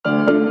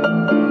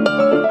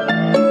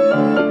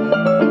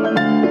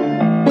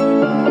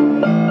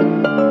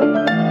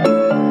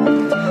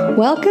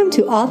Welcome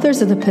to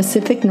Authors of the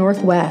Pacific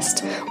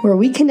Northwest, where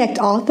we connect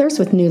authors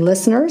with new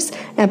listeners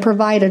and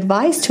provide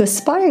advice to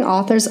aspiring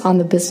authors on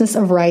the business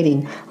of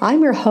writing.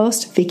 I'm your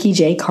host, Vicki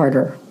J.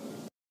 Carter.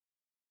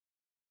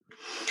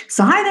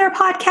 So hi there,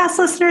 podcast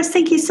listeners.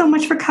 Thank you so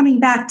much for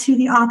coming back to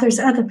the Authors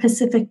of the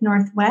Pacific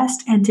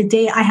Northwest. And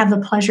today I have the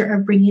pleasure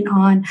of bringing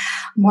on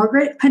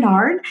Margaret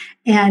Pinard.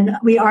 And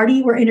we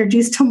already were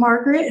introduced to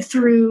Margaret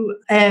through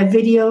a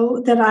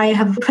video that I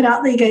have put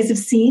out that you guys have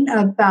seen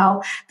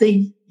about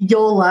the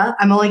YOLA.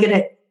 I'm only going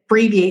to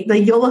abbreviate the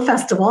YOLA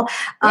Festival.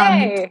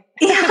 Yay!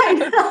 Yeah,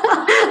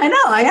 I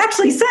know. I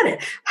actually said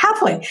it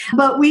halfway.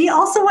 But we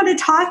also want to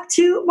talk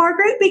to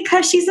Margaret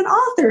because she's an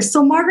author.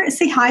 So Margaret,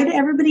 say hi to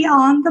everybody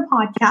on the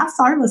podcast,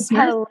 our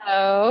listeners.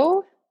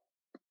 Hello.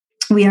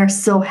 We are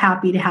so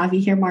happy to have you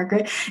here,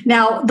 Margaret.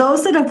 Now,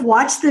 those that have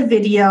watched the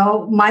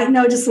video might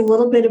know just a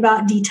little bit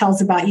about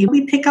details about you.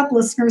 We pick up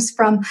listeners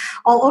from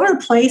all over the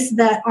place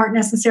that aren't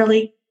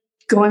necessarily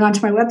going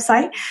onto my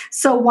website.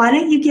 So why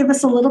don't you give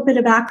us a little bit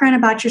of background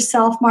about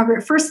yourself,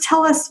 Margaret? First,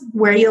 tell us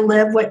where you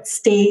live, what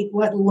state,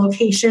 what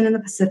location in the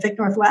Pacific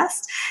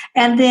Northwest.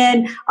 And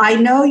then I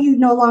know you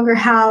no longer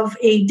have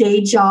a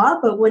day job,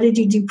 but what did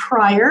you do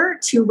prior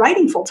to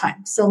writing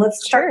full-time? So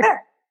let's start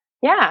there.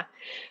 Yeah.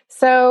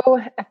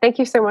 So thank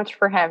you so much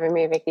for having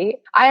me, Vicki.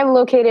 I am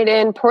located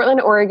in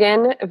Portland,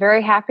 Oregon.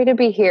 Very happy to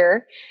be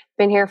here.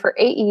 Been here for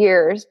 8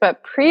 years,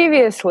 but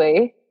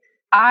previously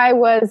I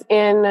was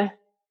in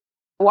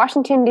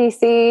Washington,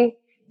 D.C.,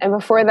 and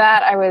before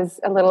that, I was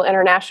a little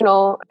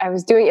international. I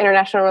was doing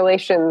international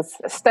relations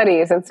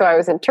studies, and so I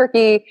was in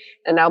Turkey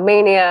and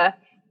Albania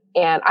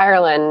and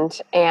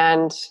Ireland,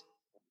 and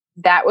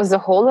that was a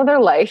whole other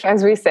life,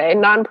 as we say.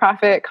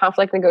 Nonprofit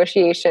conflict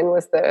negotiation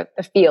was the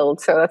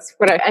field, so that's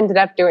what I ended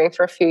up doing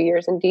for a few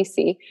years in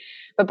D.C.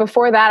 But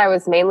before that, I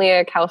was mainly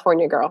a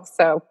California girl,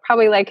 so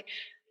probably like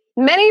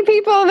many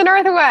people in the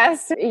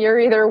Northwest, you're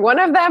either one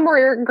of them or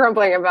you're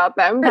grumbling about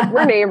them.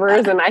 We're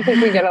neighbors, and I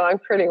think we get along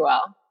pretty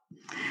well.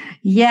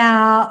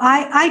 Yeah,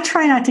 I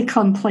try not to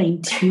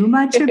complain too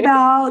much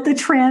about the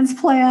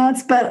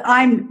transplants, but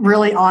I'm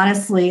really,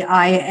 honestly,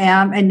 I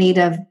am a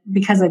native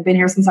because I've been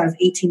here since I was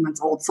 18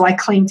 months old. So I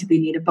claim to be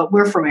native, but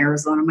we're from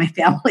Arizona, my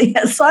family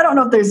is. So I don't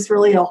know if there's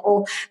really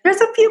there's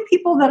a few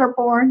people that are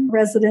born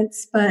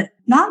residents, but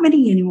not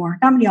many anymore,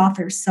 not many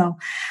authors. So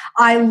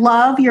I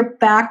love your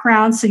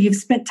background. So you've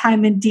spent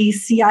time in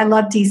DC. I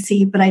love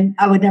DC, but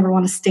I would never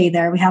want to stay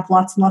there. We have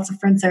lots and lots of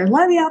friends there.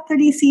 Love you out there,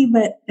 DC,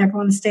 but never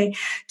want to stay.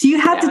 Do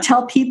you have to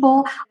tell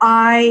people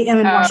I am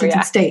in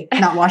Washington State,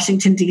 not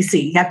Washington,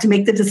 DC? You have to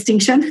make the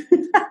distinction.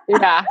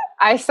 Yeah.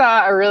 I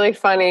saw a really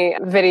funny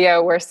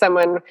video where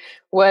someone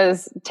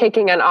was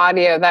taking an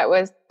audio that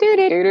was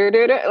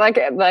like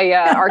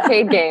the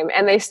arcade game.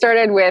 And they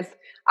started with,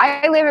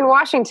 I live in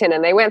Washington,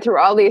 and they went through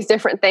all these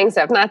different things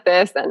of not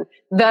this and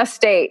the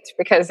state,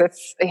 because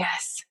it's,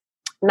 yes,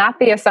 not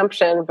the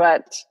assumption,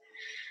 but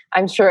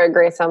I'm sure it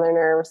grates on their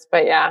nerves.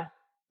 But yeah.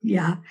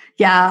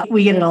 Yeah,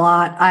 we get it a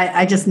lot.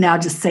 I just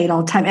say it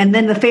all the time. And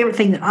then the favorite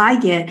thing that I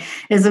get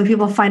is when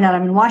people find out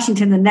I'm in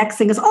Washington, the next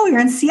thing is, oh, you're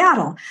in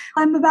Seattle.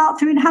 I'm about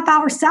 3.5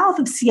 hours south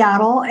of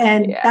Seattle,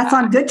 and that's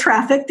on good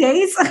traffic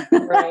days.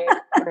 Right.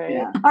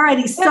 Yeah. All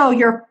righty. So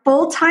you're a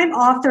full-time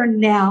author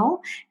now.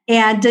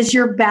 And does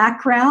your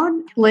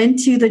background lend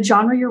to the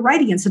genre you're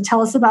writing in? So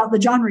tell us about the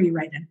genre you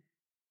write in.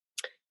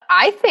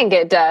 I think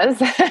it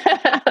does.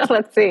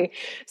 Let's see.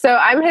 So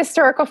I'm a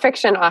historical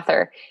fiction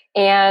author,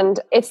 and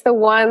it's the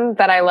one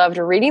that I loved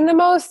reading the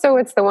most. So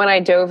it's the one I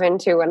dove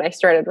into when I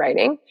started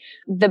writing.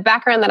 The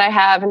background that I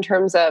have in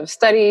terms of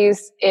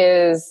studies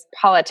is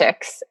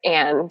politics,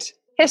 and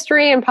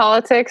history and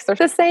politics are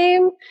the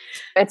same.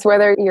 It's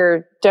whether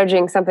you're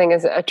judging something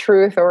as a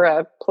truth or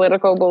a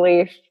political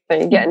belief,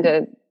 then you get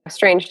into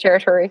strange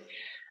territory.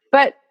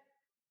 But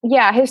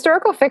yeah,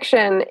 historical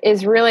fiction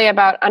is really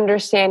about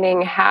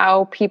understanding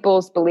how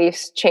people's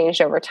beliefs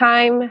changed over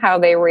time, how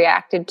they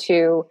reacted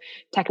to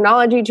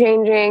technology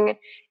changing.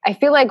 I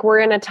feel like we're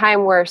in a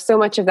time where so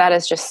much of that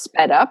is just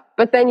sped up,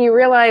 but then you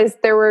realize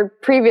there were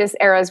previous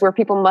eras where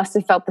people must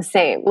have felt the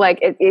same. Like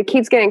it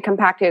keeps getting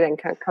compacted and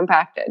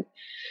compacted.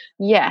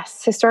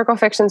 Yes, historical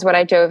fiction is what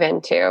I dove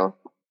into.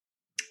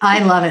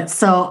 I love it.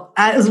 So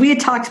as we had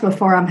talked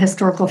before, I'm a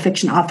historical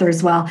fiction author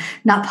as well,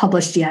 not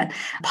published yet.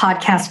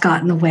 Podcast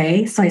got in the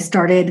way. So I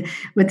started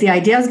with the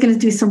idea I was going to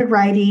do some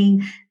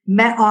writing,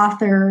 met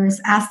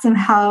authors, asked them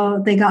how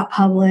they got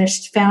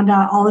published, found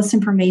out all this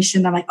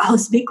information. I'm like, oh,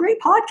 this would be a great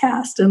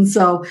podcast. And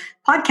so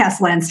podcast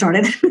land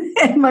started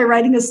and my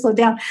writing has slowed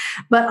down.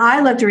 But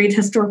I love to read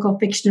historical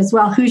fiction as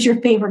well. Who's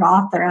your favorite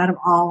author out of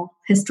all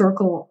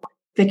historical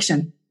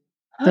fiction?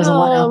 There's a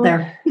lot out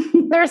there.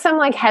 There are some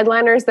like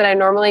headliners that I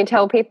normally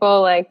tell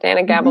people, like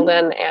Dana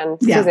Gabaldon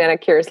and Susanna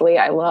Kearsley,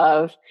 I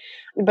love.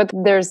 But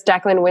there's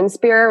Jacqueline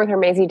Winspear with her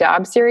Maisie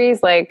Dobbs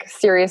series, like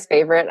serious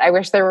favorite. I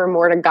wish there were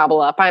more to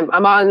gobble up. I'm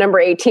on number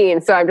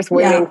 18, so I'm just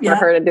waiting for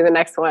her to do the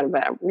next one,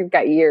 but we've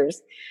got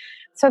years.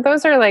 So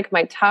those are like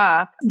my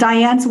top.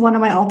 Diane's one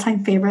of my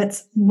all-time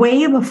favorites.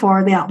 Way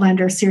before the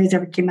Outlander series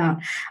ever came out,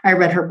 I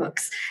read her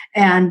books.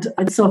 And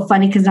it's so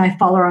funny because I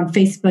follow her on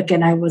Facebook,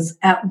 and I was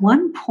at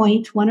one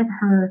point,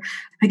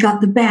 I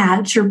got the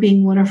badge for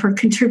being one of her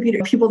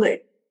contributor people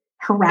that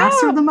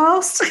harass her the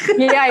most.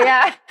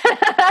 Yeah.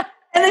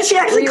 And then she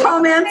actually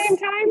comments. At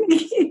the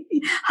same time?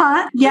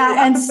 Huh?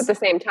 Yeah. And at the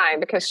same time,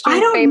 because she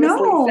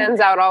famously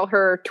sends out all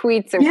her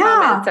tweets and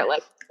comments at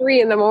like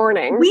 3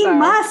 a.m. We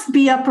must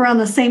be up around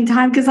the same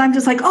time, because I'm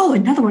just like, oh,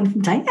 another one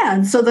from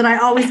Diane. So then I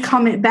always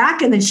comment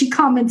back, and then she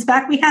comments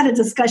back. We had a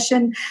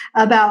discussion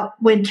about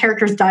when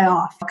characters die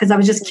off, because I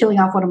was just killing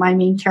off one of my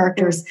main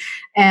characters,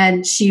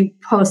 and she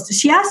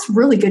asked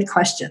really good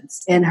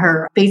questions in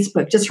her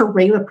Facebook, just her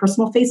regular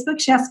personal Facebook.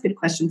 She asked good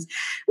questions.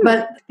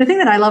 But the thing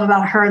that I love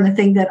about her, and the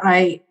thing that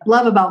I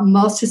love about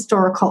most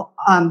historical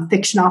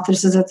fiction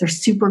authors, is that they're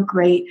super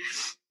great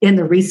in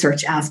the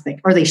research aspect,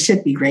 or they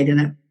should be great in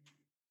it.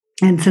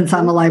 And since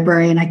I'm a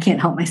librarian, I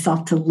can't help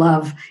myself to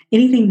love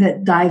anything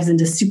that dives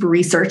into super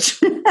research.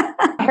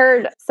 I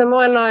heard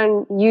someone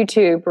on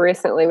YouTube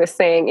recently was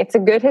saying it's a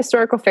good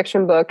historical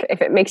fiction book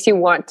if it makes you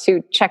want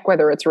to check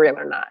whether it's real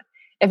or not.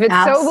 If it's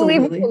so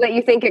believable that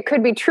you think it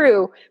could be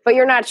true, but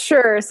you're not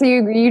sure, so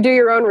you do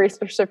your own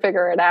research to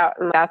figure it out.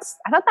 And I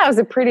thought that was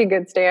a pretty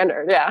good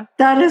standard. Yeah.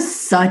 That is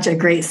such a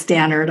great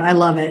standard. I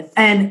love it.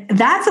 And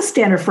that's a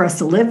standard for us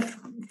to live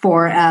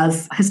for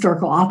as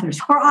historical authors,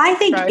 or I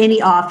think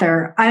any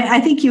author. I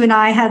think you and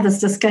I had this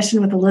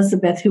discussion with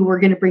Elizabeth, who we're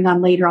going to bring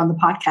on later on the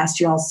podcast,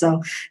 y'all.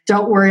 So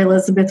don't worry,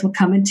 Elizabeth will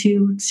come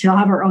she'll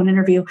have her own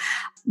interview.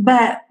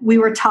 But we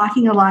were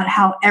talking a lot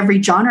how every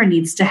genre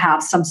needs to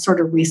have some sort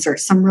of research,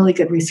 some really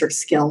good research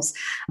skills,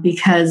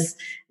 because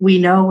we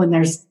know when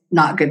there's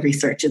not good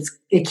research,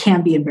 it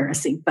can be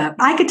embarrassing. But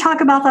I could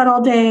talk about that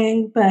all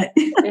day, but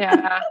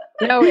yeah,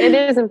 no, it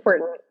is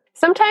important.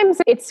 Sometimes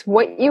it's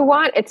what you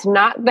want. It's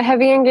not the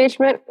heavy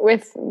engagement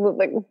with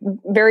like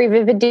very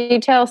vivid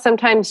detail.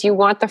 Sometimes you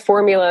want the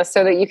formula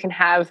so that you can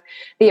have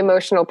the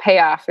emotional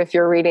payoff. If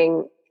you're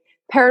reading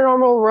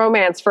paranormal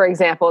romance, for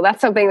example, that's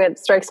something that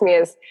strikes me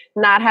as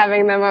not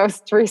having the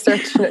most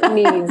research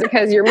needs,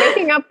 because you're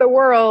making up the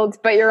world,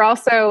 but you're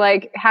also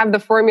like have the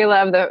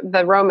formula of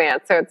the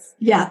romance. So it's,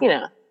 I'm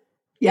going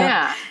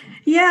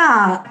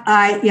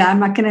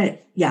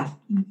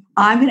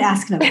to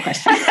ask another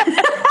question.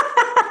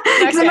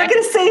 Because I'm not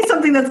going to say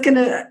something that's going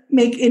to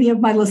make any of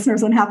my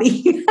listeners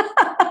unhappy.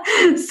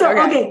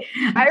 Okay.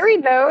 I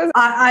read those.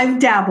 I've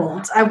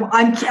dabbled.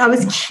 I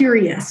was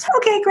curious.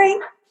 Okay,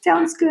 great.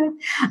 Sounds good.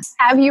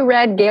 Have you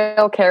read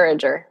Gail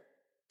Carriger?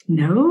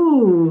 No.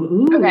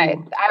 Ooh. Okay.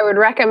 I would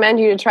recommend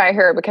you to try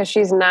her, because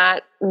she's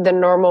not the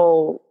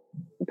normal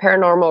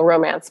paranormal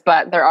romance,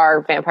 but there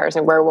are vampires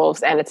and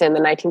werewolves, and it's in the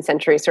 19th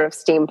century sort of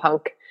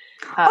steampunk.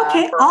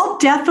 Okay, I'll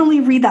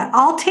definitely read that.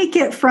 I'll take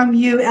it from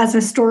you as a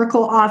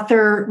historical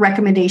author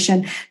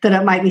recommendation that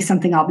it might be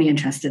something I'll be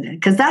interested in.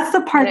 Because that's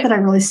the part that I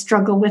really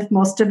struggle with.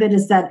 Most of it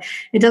is that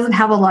it doesn't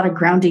have a lot of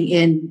grounding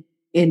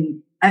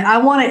in I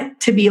want it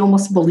to be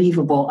almost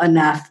believable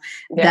enough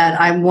that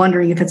I'm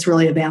wondering if it's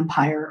really a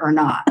vampire or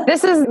not.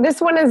 This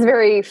one is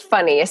very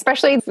funny,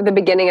 especially at the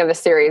beginning of the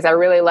series. I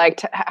really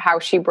liked how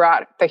she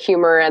brought the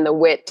humor and the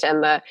wit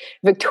and the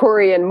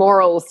Victorian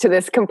morals to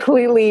this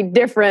completely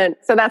different.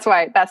 So that's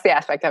the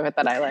aspect of it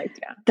that I liked.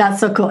 Yeah,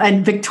 that's so cool.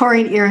 And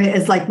Victorian era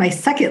is like my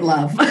second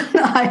love.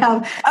 I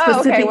have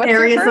specific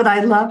areas that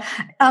I love.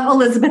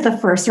 Elizabeth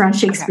I around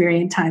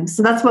Shakespearean times.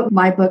 So that's what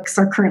my books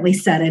are currently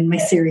set in, my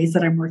series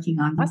that I'm working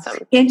on. Awesome.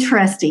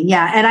 Interesting.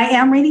 Yeah. And I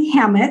am reading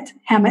Hammett.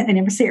 I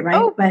never say it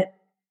right, but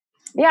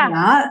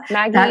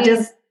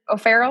Maggie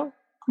O'Farrell.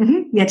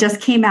 Mm-hmm. Yeah, it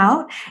just came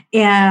out.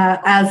 And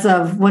as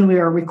of when we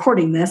were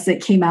recording this,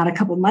 it came out a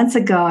couple months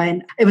ago,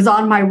 and it was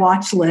on my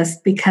watch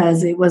list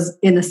because it was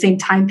in the same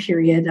time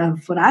period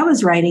of what I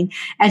was writing.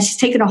 And she's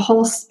taken a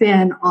whole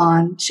spin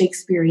on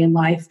Shakespearean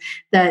life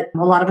that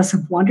a lot of us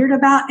have wondered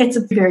about. It's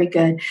very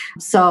good.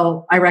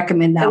 So I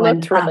recommend that one. It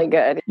looked really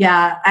good.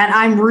 Yeah. And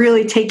I'm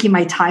really taking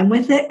my time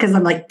with it because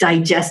I'm like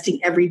digesting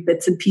every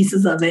bits and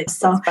pieces of it.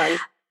 So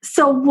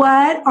So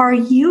what are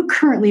you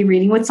currently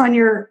reading? What's on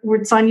your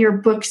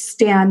book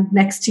stand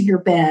next to your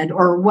bed?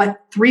 Or what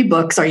 3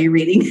 books are you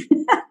reading?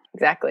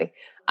 Exactly.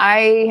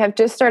 I have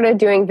just started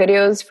doing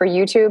videos for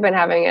YouTube and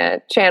having a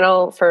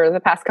channel for the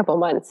past couple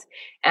months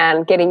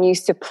and getting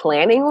used to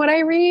planning what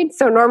I read.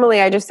 So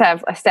normally I just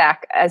have a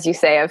stack, as you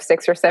say, of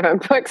 6 or 7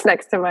 books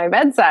next to my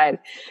bedside.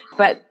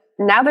 But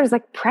now there's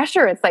like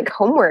pressure. It's like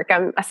homework.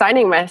 I'm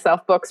assigning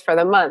myself books for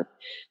the month.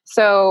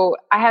 So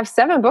I have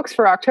 7 books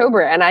for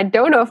October, and I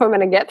don't know if I'm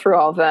going to get through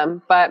all of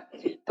them, but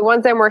the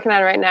ones I'm working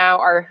on right now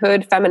are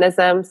Hood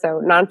Feminism,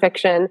 so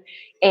nonfiction,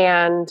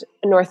 and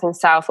North and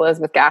South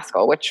Elizabeth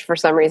Gaskell, which for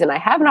some reason I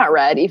have not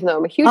read, even though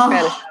I'm a huge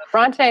fan of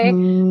Bronte.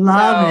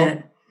 Love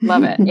it.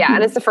 Love it. Yeah,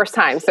 and it's the first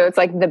time, so it's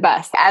like the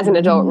best as an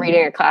adult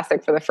reading a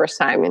classic for the first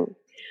time, and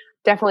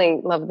definitely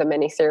love the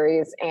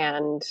miniseries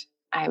and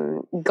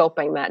I'm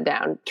gulping that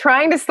down,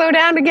 trying to slow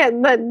down to get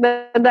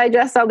the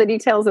digest all the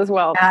details as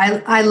well.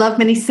 I love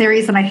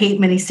miniseries and I hate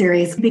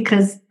miniseries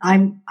because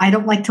I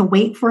don't like to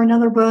wait for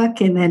another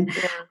book, and then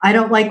I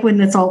don't like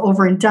when it's all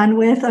over and done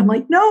with. I'm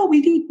like, no,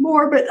 we need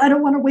more, but I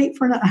don't want to wait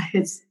for another.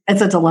 It's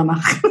a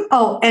dilemma.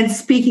 Oh, and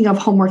speaking of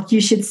homework, you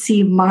should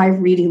see my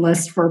reading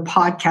list for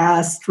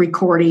podcast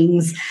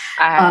recordings.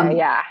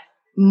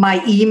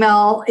 My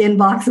email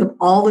inbox of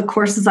all the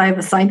courses I have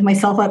assigned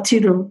myself up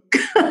to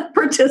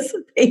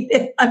participate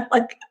in. I'm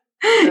like,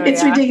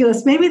 it's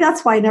ridiculous. Maybe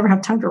that's why I never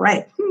have time to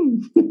write.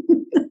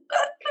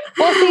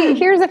 Well, see,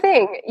 here's the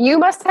thing. You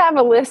must have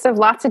a list of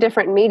lots of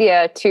different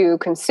media to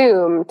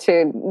consume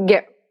to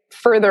get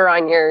further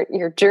on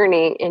your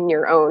journey in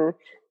your own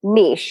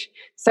niche.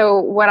 So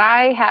what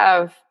I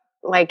have,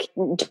 like,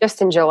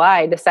 just in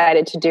July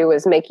decided to do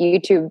was make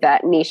YouTube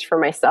that niche for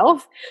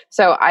myself.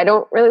 So I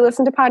don't really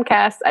listen to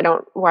podcasts. I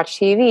don't watch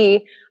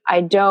TV. I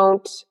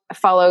don't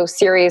follow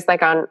series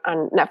like on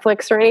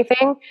Netflix or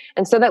anything.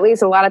 And so that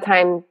leaves a lot of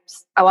time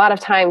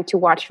to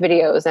watch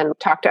videos and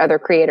talk to other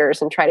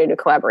creators and try to do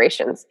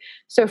collaborations.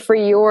 So for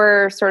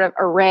your sort of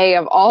array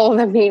of all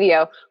the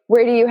media,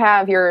 where do you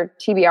have your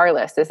TBR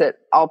list? Is it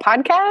all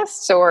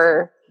podcasts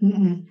or...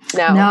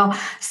 No.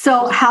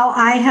 So how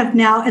I have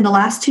now in the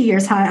last 2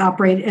 years, how I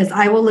operate is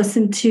I will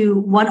listen to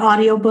one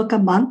audiobook a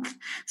month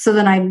so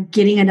that I'm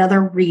getting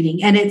another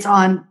reading, and it's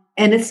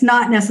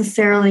not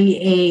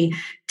necessarily a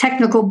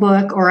technical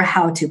book or a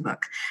how-to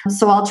book.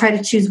 So I'll try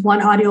to choose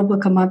one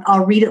audiobook a month.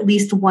 I'll read at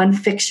least one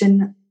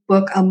fiction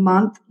book a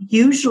month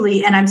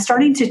usually. And I'm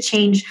starting to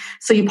change.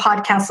 So you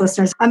podcast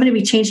listeners, I'm going to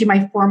be changing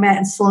my format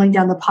and slowing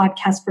down the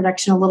podcast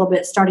production a little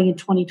bit starting in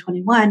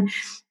 2021.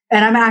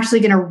 And I'm actually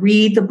going to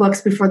read the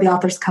books before the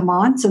authors come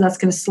on. So that's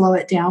going to slow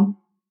it down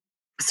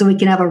so we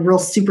can have a real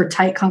super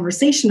tight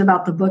conversation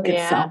about the book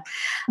itself,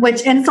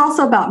 and it's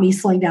also about me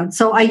slowing down.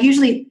 So let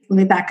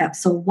me back up.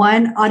 So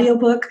one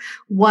audiobook,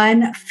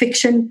 one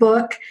fiction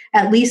book,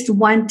 at least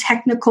one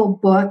technical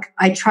book.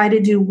 I try to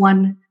do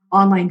one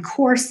online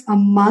course a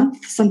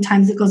month.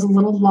 Sometimes it goes a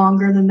little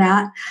longer than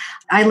that.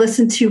 I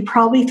listen to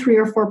probably 3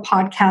 or 4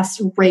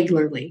 podcasts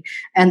regularly,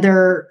 and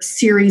they're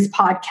series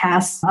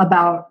podcasts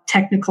about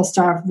technical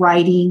stuff,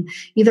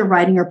 either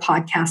writing or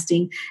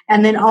podcasting.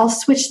 And then I'll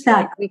switch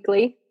that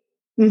weekly.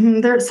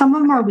 Some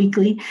of them are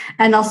weekly,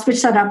 and I'll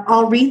switch that up.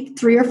 I'll read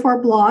 3 or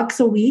 4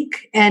 blogs a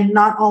week, and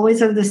not always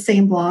are the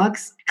same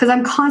blogs because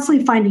I'm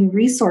constantly finding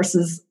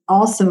resources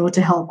also to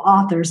help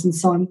authors. And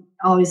so I'm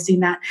always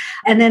doing that.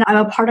 And then I'm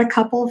a part of a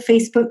couple of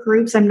Facebook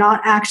groups. I'm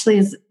not actually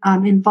as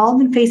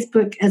involved in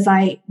Facebook as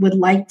I would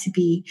like to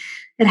be.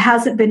 It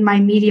hasn't been my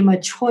medium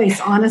of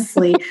choice,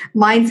 honestly.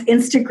 Mine's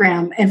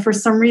Instagram. And for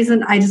some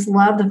reason, I just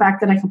love the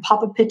fact that I can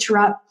pop a picture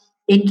up,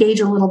 engage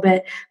a little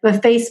bit.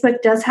 But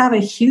Facebook does have a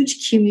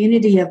huge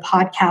community of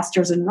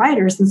podcasters and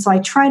writers. And so I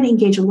try to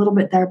engage a little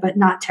bit there, but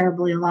not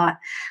terribly a lot.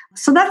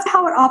 So that's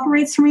how it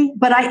operates for me.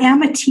 But I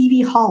am a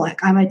TV holic.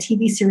 I'm a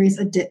TV series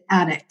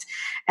addict.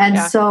 And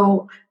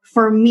so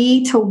for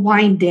me to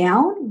wind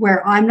down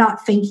where I'm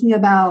not thinking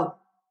about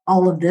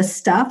all of this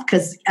stuff,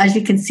 because as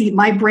you can see,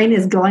 my brain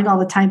is going all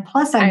the time.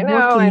 Plus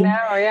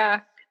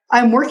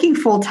I'm working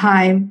full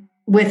time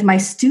with my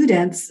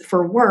students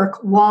for work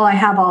while I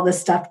have all this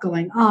stuff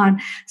going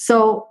on.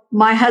 So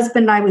my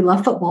husband and I, we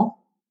love football.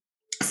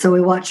 So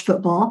we watch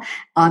football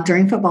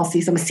during football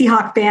season. I'm a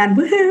Seahawk fan.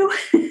 Woohoo!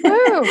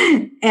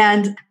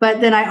 But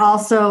then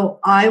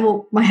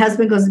my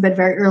husband goes to bed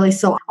very early.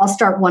 So I'll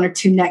start 1 or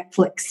 2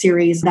 Netflix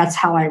series. That's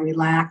how I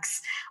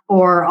relax.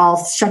 Or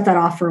I'll shut that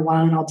off for a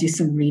while and I'll do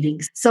some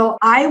readings. So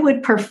I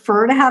would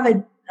prefer to have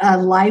a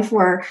life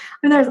where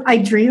I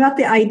dream about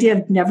the idea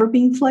of never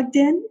being plugged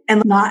in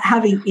and not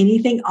having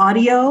anything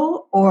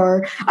audio.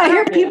 Or I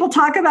hear people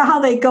talk about how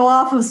they go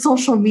off of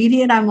social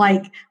media, and I'm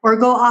like, or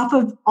go off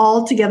of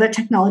altogether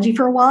technology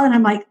for a while. And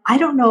I'm like, I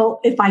don't know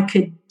if I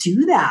could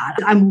do that.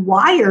 I'm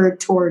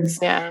wired towards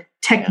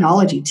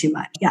technology too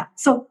much. Yeah.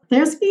 So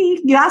there's me.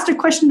 You asked a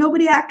question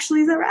nobody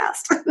actually has ever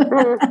asked.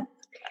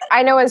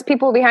 I know as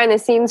people behind the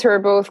scenes who are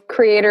both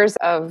creators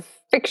of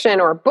fiction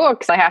or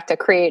books, I have to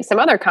create some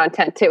other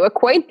content to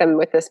equate them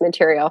with this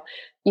material.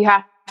 You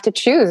have to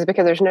choose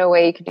because there's no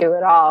way you could do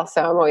it all.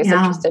 So I'm always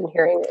interested in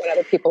hearing what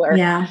other people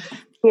are,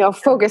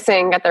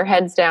 focusing, got their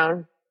heads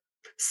down.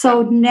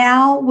 So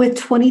now with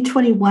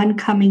 2021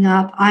 coming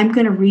up, I'm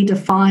going to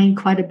redefine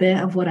quite a bit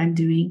of what I'm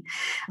doing.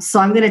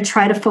 So I'm going to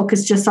try to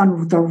focus just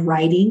on the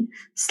writing,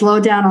 slow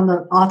down on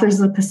the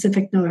Authors of the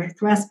Pacific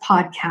Northwest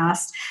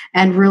podcast,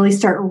 and really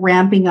start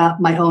ramping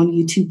up my own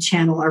YouTube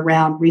channel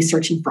around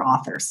researching for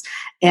authors.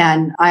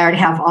 And I already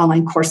have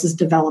online courses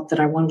developed that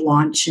I want to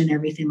launch and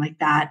everything like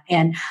that.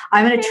 And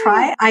I'm going to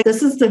try.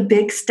 This is the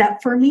big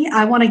step for me.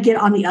 I want to get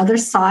on the other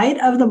side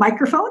of the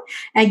microphone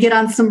and get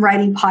on some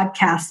writing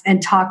podcasts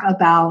and talk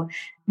about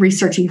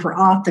researching for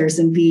authors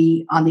and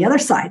be on the other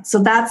side. So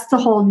that's the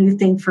whole new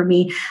thing for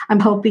me. I'm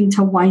hoping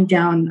to wind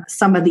down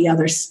some of the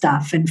other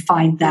stuff and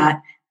find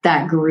that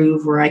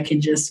groove where I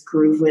can just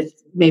groove with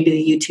maybe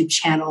the YouTube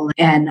channel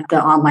and the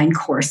online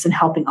course and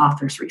helping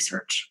authors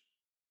research.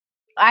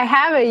 I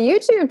have a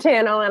YouTube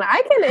channel and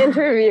I can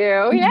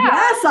interview. Yeah.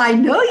 Yes, I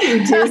know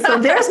you do. So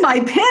there's my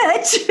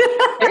pitch.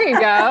 There you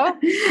go.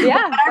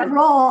 Yeah. When I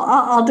roll,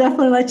 I'll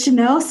definitely let you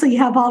know. So you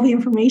have all the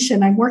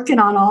information. I'm working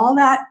on all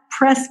that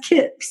press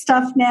kit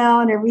stuff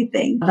now and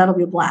everything. That'll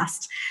be a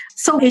blast.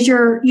 So is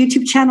your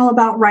YouTube channel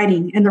about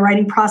writing and the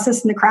writing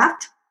process and the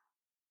craft?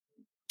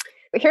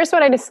 Here's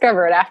what I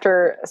discovered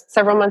after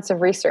several months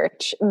of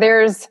research.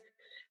 There's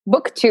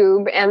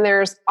BookTube and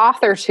there's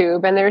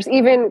AuthorTube and there's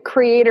even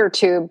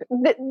CreatorTube.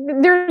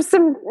 There's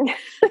some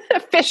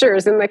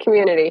fissures in the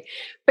community.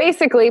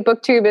 Basically,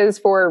 BookTube is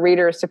for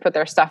readers to put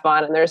their stuff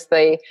on, and there's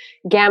the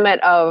gamut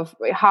of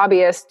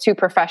hobbyists to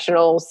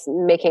professionals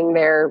making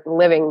their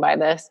living by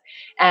this.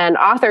 And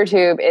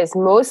AuthorTube is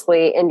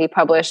mostly indie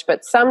published,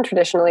 but some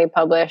traditionally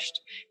published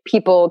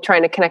people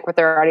trying to connect with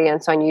their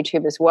audience on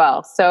YouTube as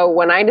well. So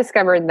when I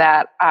discovered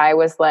that, I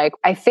was like,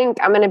 I think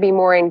I'm going to be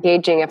more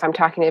engaging if I'm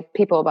talking to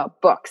people about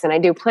books. And I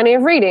do plenty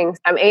of readings.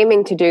 I'm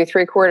aiming to do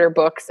 3/4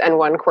 books and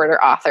 1/4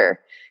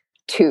 author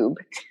tube.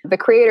 The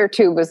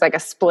CreatorTube was like a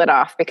split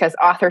off because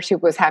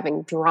AuthorTube was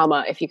having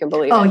drama, if you can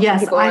believe it. Oh,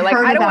 yes. People were like,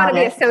 I don't want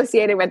to be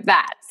associated with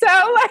that. So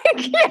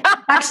yeah.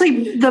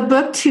 Actually, the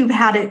BookTube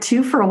had it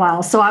too for a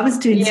while. So I was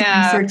doing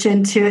some research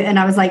into it and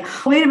I was like,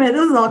 wait a minute,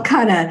 this is all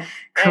kind of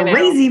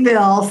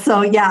crazyville.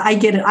 So yeah, I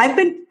get it. I've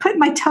been putting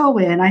my toe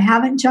in. I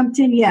haven't jumped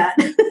in yet.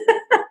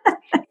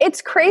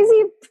 It's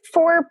crazy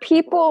for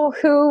people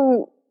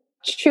who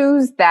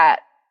choose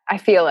that, I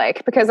feel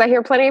like, because I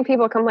hear plenty of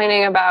people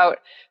complaining about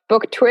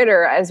book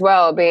Twitter as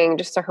well being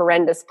just a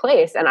horrendous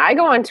place. And I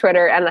go on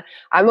Twitter and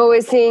I'm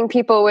always seeing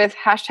people with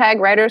hashtag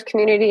writers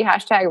community,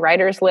 hashtag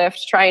writers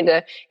lift, trying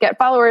to get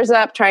followers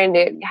up, trying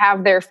to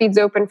have their feeds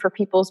open for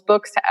people's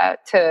books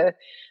to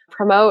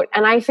promote.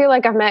 And I feel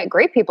like I've met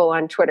great people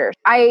on Twitter.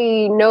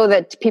 I know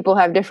that people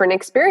have different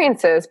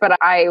experiences, but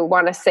I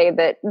want to say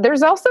that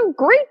there's also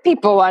great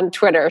people on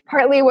Twitter.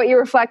 Partly what you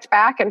reflect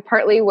back and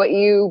partly what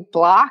you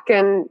block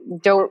and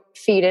don't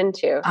feed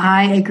into.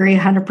 I agree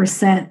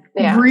 100%.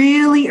 Yeah.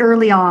 Really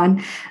early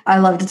on, I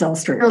love to tell a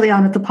story. Early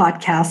on with the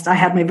podcast, I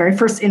had my very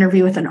first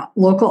interview with a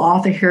local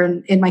author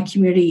here in my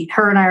community.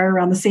 Her and I are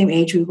around the same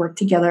age. We worked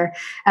together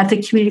at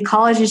the community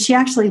college, and she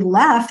actually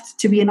left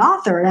to be an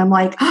author. And I'm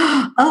like,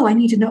 oh, I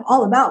need to know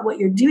all about what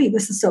you're doing.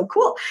 This is so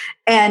cool.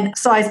 And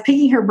so I was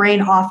picking her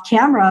brain off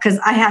camera because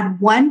I had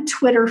one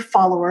Twitter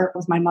follower. It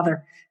was my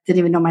mother. Didn't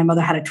even know my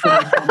mother had a Twitter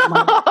account.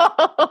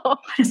 What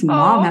does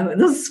mom have?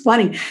 This is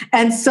funny.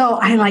 And so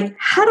I'm like,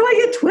 how do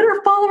I get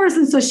Twitter followers?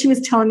 And so she was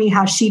telling me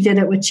how she did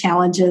it with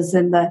challenges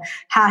and the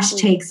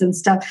hashtags and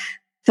stuff.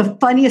 The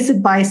funniest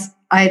advice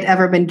I had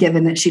ever been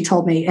given that she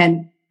told me,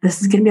 and this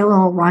is going to be a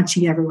little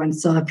raunchy, everyone.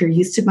 So if you're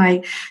used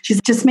to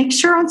she's just make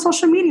sure on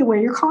social media wear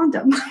your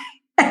condom.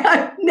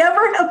 I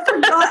never have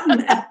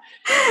forgotten that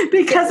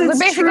because it's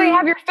basically true.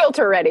 Have your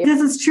filter ready.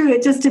 This is true.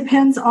 It just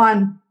depends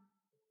on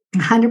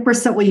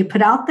 100% what you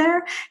put out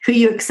there, who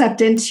you accept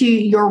into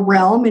your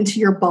realm, into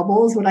your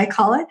bubble is what I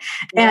call it.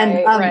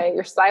 And right.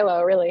 Your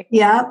silo, really.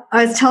 Yeah.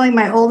 I was telling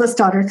my oldest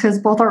daughter, because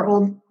both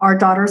our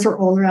daughters are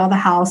older out of the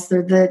house.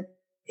 They're the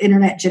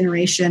internet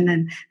generation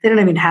and they don't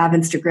even have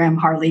Instagram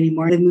hardly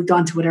anymore. They moved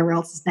on to whatever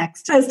else is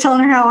next. I was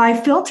telling her how I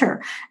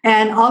filter,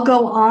 and I'll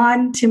go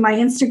on to my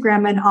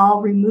Instagram and I'll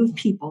remove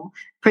people,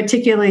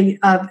 particularly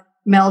of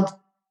male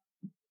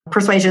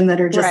persuasion that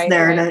are just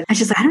there. To, and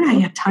she's like, I don't know how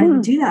you have time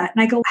to do that.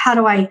 And I go, how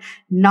do I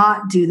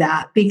not do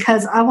that?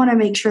 Because I want to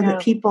make sure that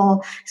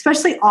people,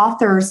 especially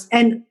authors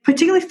and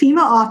particularly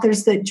female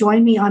authors that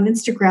join me on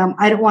Instagram,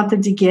 I don't want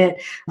them to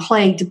get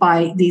plagued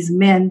by these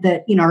men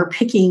that, are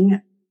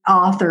picking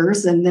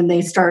authors and then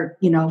they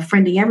start,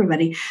 friending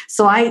everybody.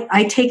 So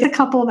I take a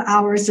couple of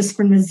hours just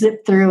from the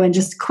zip through and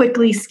just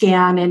quickly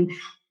scan and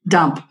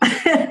dump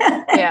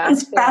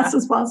as fast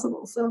as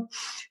possible. So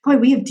boy,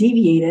 we have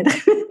deviated.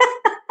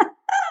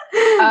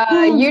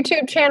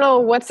 YouTube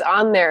channel, what's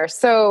on there?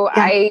 So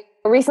I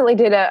recently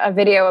did a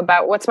video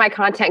about what's my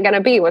content going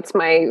to be? What's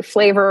my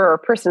flavor or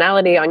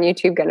personality on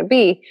YouTube going to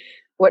be?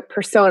 What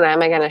persona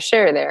am I going to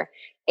share there?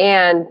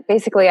 And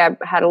basically I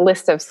had a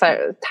list of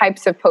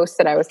types of posts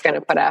that I was going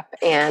to put up.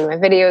 And my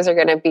videos are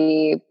going to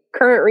be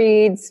current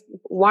reads,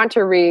 want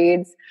to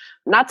reads,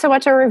 not so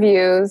much on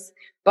reviews,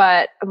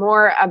 but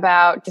more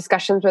about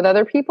discussions with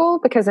other people,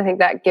 because I think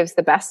that gives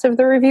the best of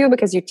the review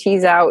because you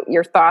tease out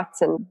your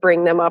thoughts and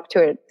bring them up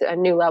to a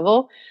new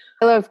level.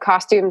 I love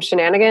costume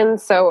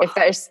shenanigans. So if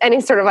there's any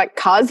sort of like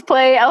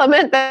cosplay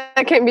element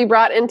that can be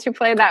brought into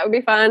play, that would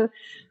be fun.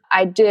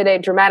 I did a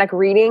dramatic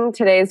reading.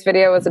 Today's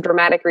video was a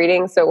dramatic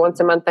reading. So once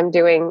a month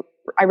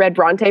I read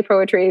Bronte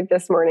poetry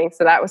this morning.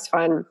 So that was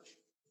fun.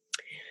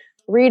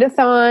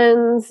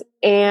 Readathons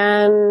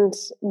and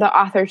the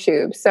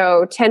AuthorTube.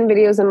 So 10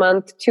 videos a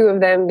month, 2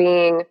 of them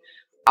being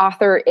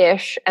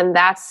author-ish. And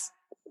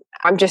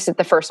I'm just at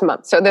the first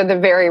month. So they're the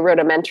very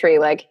rudimentary,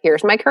 like,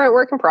 here's my current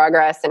work in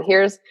progress. And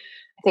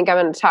I think I'm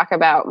going to talk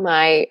about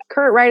my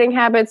current writing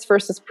habits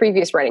versus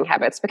previous writing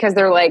habits because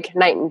they're like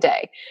night and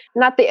day.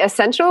 Not the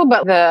essential,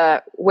 but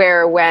the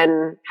where,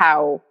 when,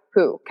 how,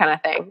 who kind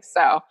of thing.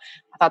 So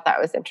I thought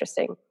that was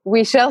interesting.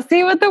 We shall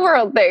see what the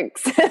world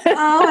thinks.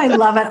 Oh, I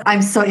love it.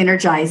 I'm so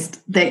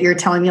energized that you're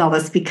telling me all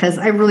this because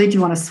I really do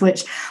want to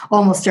switch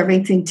almost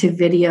everything to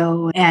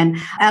video. And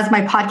as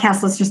my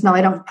podcast listeners know,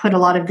 I don't put a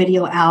lot of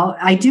video out.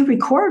 I do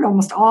record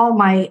almost all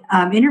my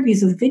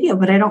interviews with video,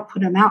 but I don't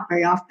put them out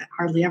very often,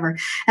 hardly ever.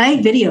 And I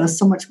think video is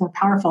so much more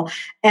powerful.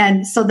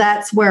 And so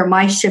that's where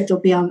my shift will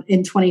be on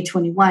in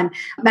 2021.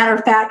 Matter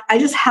of fact, I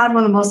just had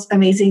one of the most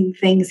amazing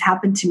things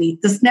happen to me.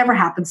 This never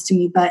happens to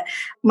me, but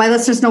my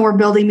listeners know we're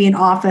building me an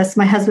office.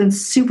 My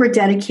husband's super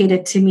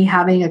dedicated to me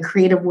having a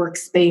creative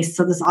workspace.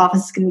 So this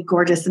office is going to be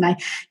gorgeous. And I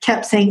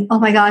kept saying, oh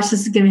my gosh,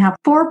 this is going to have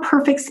 4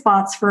 perfect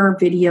spots for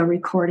video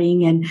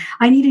recording. And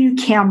I need a new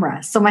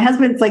camera. So my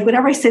husband's like,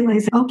 whenever I say that,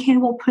 he's like, okay,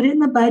 we'll put it in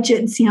the budget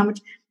and see how much.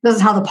 This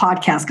is how the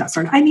podcast got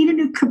started. I need a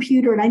new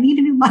computer and I need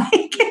a new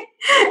mic.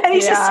 And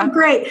he's just so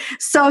great.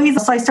 So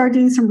I started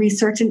doing some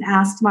research and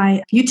asked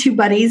my YouTube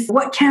buddies,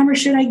 what camera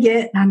should I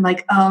get? And I'm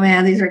like, oh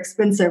man, these are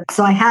expensive.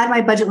 So I had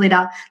my budget laid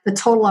out, the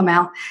total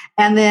amount.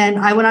 And then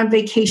I went on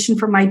vacation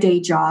for my day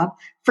job,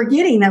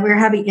 forgetting that we were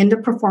having end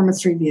of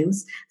performance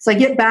reviews. So I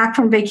get back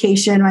from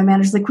vacation. My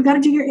manager's like, we got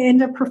to do your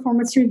end of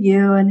performance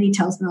review. And he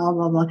tells me blah,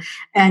 blah, blah.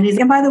 And he's,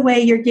 and by the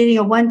way, you're getting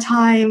a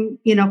one-time,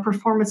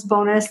 performance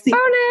bonus. The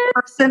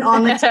person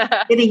on the team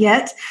getting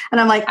it.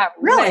 And I'm like,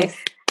 really? Nice.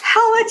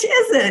 How much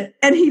is it?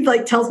 And he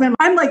tells me,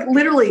 I'm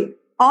literally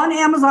on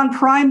Amazon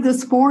Prime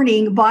this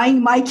morning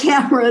buying my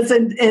cameras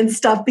and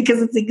stuff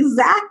because it's the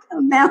exact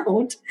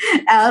amount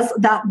as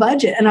that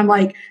budget. And I'm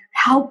like,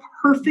 how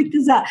perfect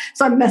is that?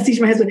 So I'm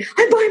messaging my husband,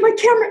 I'm buying my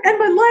camera and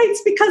my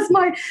lights because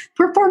my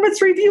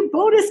performance review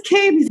bonus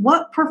came. He's,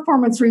 what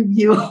performance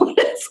review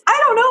bonus?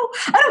 I don't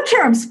know. I don't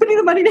care. I'm spending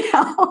the money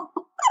now.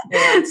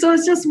 Yeah. So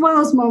it's just one of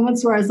those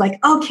moments where I was like,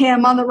 okay,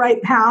 I'm on the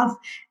right path.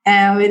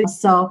 And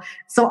so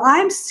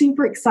I'm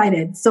super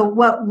excited. So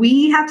what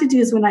we have to do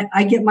is when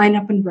I get mine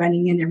up and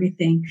running and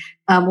everything,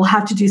 we'll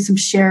have to do some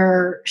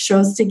share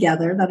shows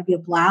together. That'll be a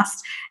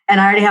blast.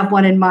 And I already have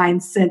one in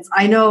mind since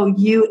I know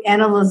you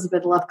and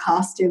Elizabeth love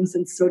costumes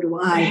and so do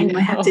I. We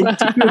might have to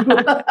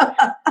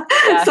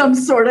do some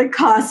sort of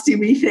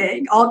costumey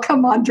thing. I'll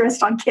come on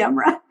dressed on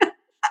camera.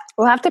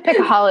 We'll have to pick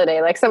a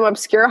holiday, like some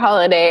obscure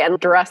holiday and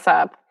dress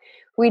up.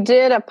 We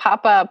did a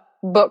pop-up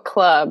book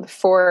club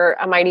for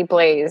A Mighty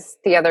Blaze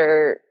the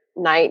other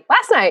night.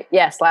 Last night.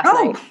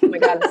 Oh my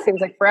God, it seems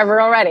like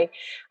forever already.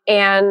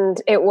 And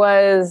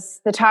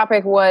the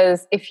topic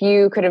was, if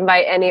you could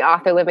invite any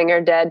author living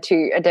or dead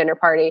to a dinner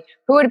party,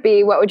 who would it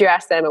be? What would you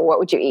ask them? And what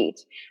would you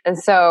eat? And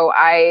so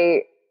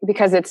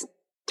because it's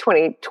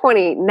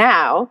 2020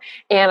 now,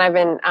 and I've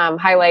been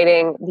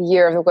highlighting the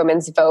year of the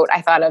women's vote,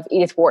 I thought of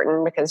Edith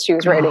Wharton because she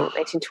was writing in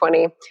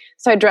 1920.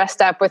 So I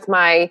dressed up with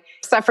my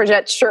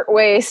suffragette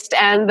shirtwaist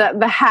and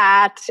the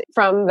hat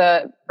from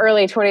the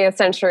early 20th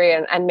century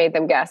and made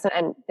them guess,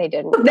 and they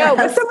didn't. No,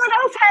 but someone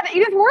else had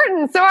Edith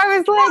Wharton. So I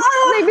was like,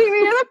 they beat me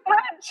to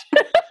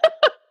the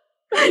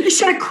punch. You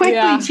should have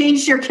quickly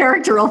changed your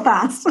character real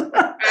fast.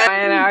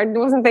 I know. I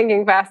wasn't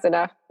thinking fast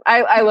enough.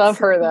 I love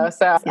her though.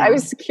 So I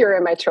was secure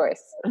in my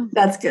choice.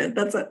 That's good.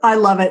 I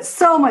love it.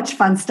 So much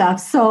fun stuff.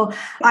 So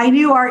I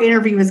knew our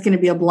interview was going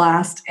to be a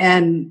blast,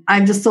 and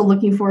I'm just so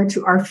looking forward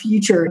to our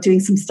future doing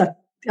some stuff,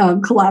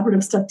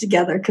 collaborative stuff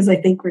together. Cause I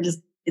think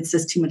it's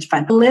just too much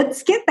fun.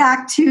 Let's get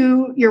back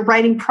to your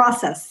writing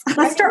process.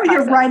 Let's start with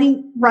your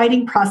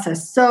writing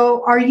process.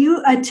 So are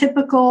you a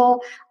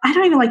typical, I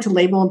don't even like to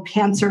label them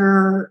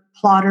pantser,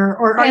 plotter,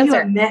 or are you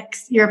a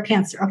mix? You're a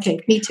pantser. Okay,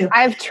 me too.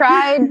 I've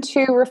tried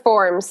to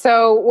reform.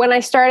 So when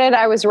I started,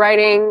 I was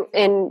writing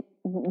in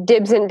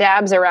dibs and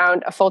dabs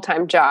around a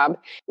full-time job.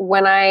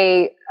 When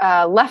I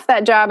left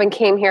that job and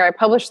came here, I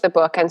published the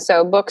book. And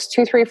so books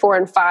 2, 3, 4,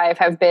 and 5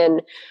 have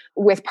been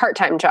with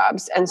part-time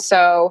jobs. And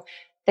so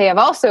they have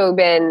also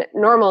been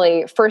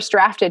normally first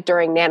drafted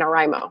during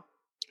NaNoWriMo.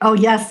 Oh,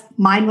 yes.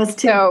 Mine was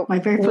too. So, my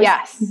very first.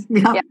 Yes.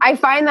 Yeah. I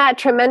find that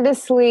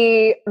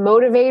tremendously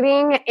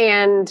motivating,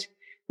 and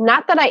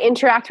not that I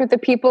interact with the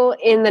people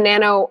in the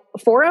Nano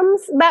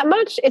forums that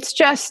much. It's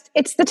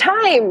the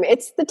time.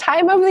 It's the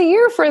time of the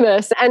year for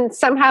this. And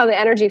somehow the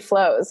energy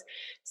flows.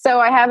 So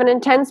I have an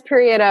intense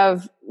period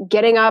of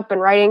getting up and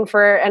writing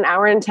for an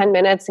hour and 10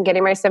 minutes and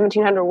getting my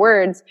 1,700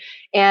 words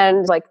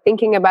and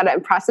thinking about it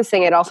and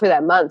processing it all through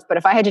that month. But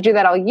if I had to do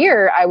that all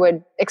year, I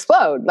would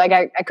explode.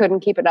 I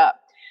couldn't keep it up.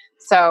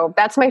 So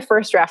that's my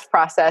first draft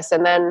process.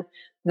 And then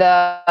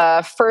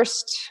the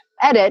first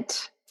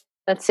edit,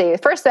 let's see. The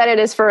first edit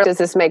is for, does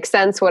this make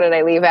sense? What did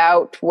I leave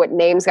out? What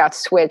names got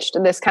switched?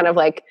 This kind of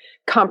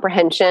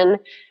comprehension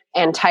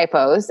and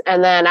typos.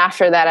 And then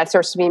after that, it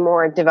starts to be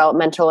more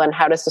developmental and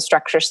how does the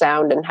structure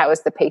sound and how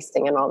is the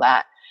pasting and all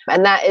that.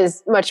 And that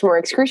is much more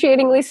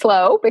excruciatingly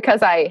slow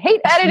because I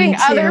hate editing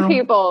other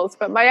people's,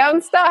 but my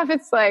own stuff,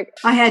 it's I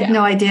had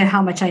no idea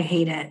how much I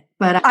hate it,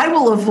 but I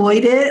will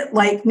avoid it.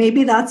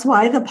 Maybe that's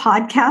why the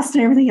podcast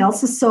and everything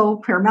else is so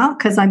paramount,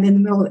 because I'm in the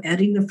middle of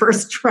editing the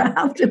first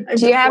draft. And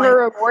do you have a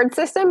reward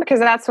system? Because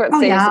that's what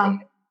saves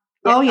me.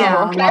 Oh,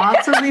 yeah. Okay.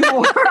 Lots of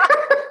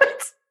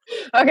rewards.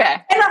 Okay.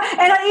 And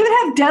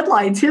I even have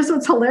deadlines. Here's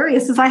what's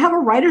hilarious is I have a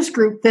writer's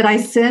group that I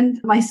send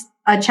my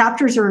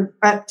chapters are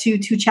up to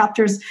 2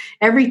 chapters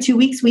every 2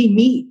 weeks. We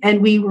meet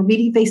and we were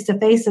meeting face to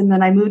face. And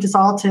then I moved us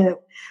all to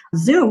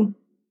Zoom.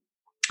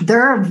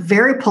 There are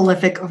very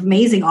prolific,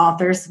 amazing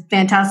authors,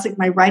 fantastic.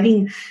 My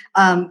writing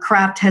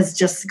craft has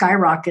just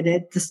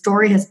skyrocketed. The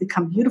story has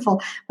become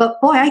beautiful. But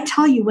boy, I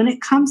tell you, when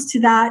it comes to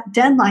that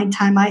deadline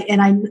time,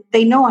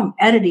 they know I'm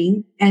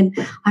editing, and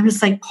I'm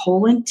just like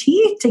pulling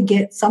teeth to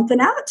get something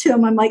out to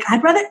them. I'm like,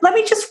 let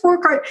me just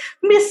work hard.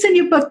 Let me just send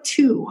you book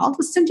 2. I'll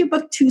just send you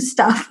book 2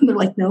 stuff. And they're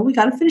like, no, we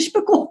got to finish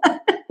book 1.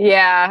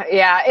 Yeah.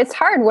 It's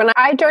hard. When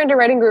I joined a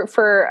writing group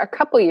for a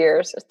couple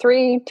years,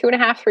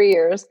 2.5, 3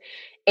 years.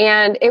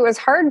 And it was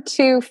hard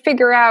to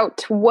figure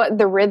out what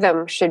the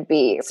rhythm should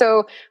be.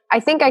 So I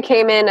think I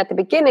came in at the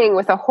beginning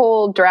with a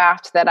whole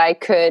draft that I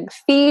could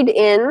feed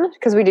in,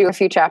 because we do a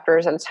few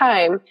chapters at a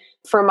time,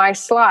 for my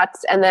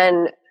slots, and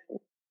then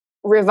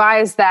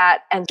revise that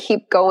and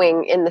keep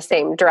going in the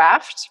same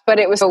draft. But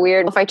it was so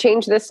weird. If I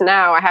change this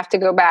now, I have to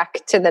go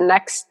back to the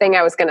next thing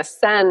I was going to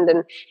send,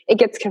 and it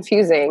gets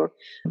confusing.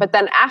 But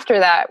then after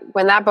that,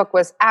 when that book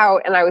was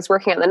out and I was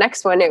working on the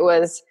next one, it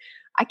was,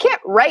 I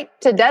can't write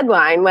to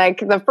deadline.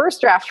 Like the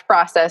first draft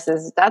process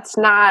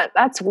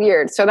that's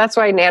weird. So that's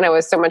why Nano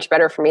is so much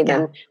better for me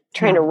than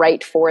trying to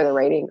write for the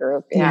writing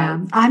group. Yeah.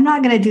 I'm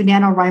not going to do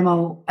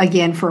NaNoWriMo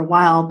again for a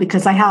while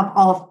because I have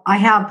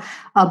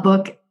a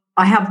book.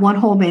 I have one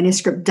whole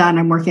manuscript done.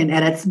 I'm working on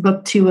edits.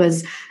 Book 2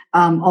 is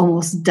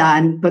almost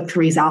done. Book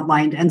 3 is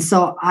outlined. And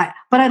so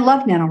but I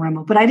love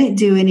NaNoWriMo, but I didn't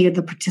do any of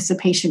the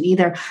participation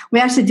either. We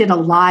actually did a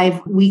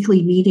live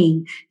weekly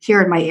meeting here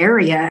in my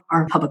area,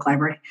 our public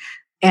library.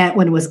 And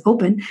when it was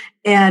open,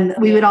 and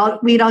we'd all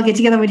get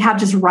together and we'd have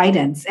just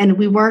write-ins, and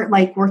we weren't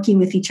like working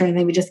with each other,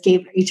 and we just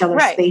gave each other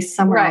space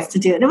somewhere else to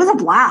do it. And it was a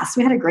blast.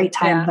 We had a great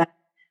time. Yeah.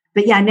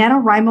 But yeah,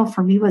 NaNoWriMo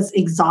for me was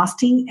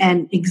exhausting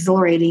and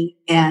exhilarating.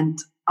 And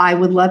I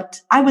would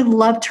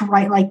love to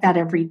write like that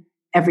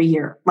every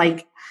year,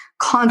 like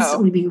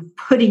constantly be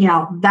putting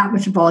out that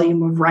much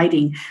volume of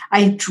writing.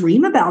 I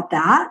dream about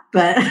that,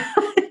 but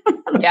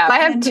yeah, I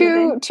have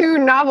two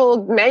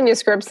novel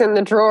manuscripts in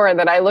the drawer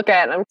that I look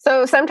at.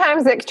 So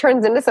sometimes it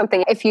turns into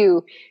something if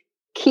you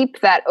keep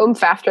that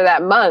oomph after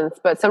that month,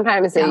 but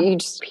sometimes you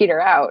just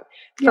peter out.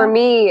 For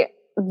me,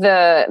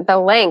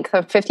 the length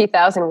of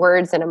 50,000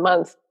 words in a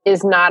month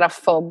is not a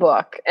full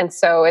book. And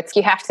so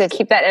you have to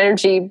keep that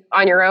energy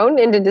on your own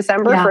into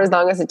December for as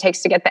long as it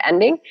takes to get the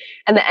ending.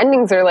 And the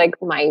endings are like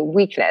my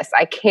weakness.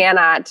 I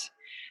cannot.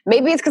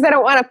 Maybe it's because I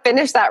don't want to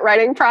finish that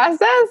writing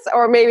process,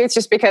 or maybe it's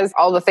just because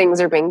all the things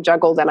are being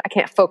juggled and I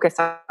can't focus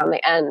on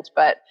the end.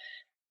 But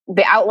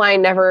the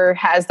outline never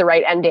has the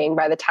right ending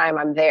by the time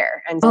I'm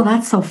there. And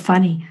that's so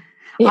funny.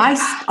 Yeah.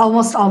 I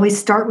almost always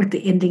start with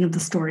the ending of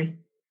the story.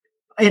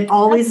 It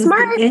always is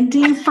the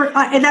ending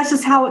and that's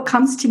just how it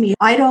comes to me.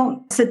 I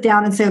don't sit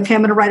down and say, okay,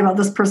 I'm going to write about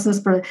this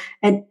person,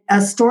 and a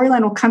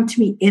storyline will come to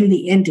me in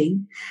the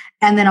ending.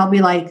 And then I'll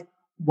be like,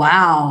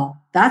 wow,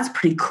 that's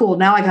pretty cool.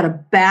 Now I got to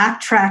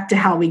backtrack to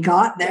how we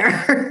got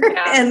there.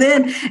 Yeah. and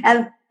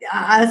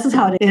this is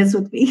how it is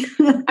with me.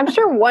 I'm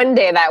sure one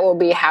day that will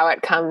be how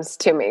it comes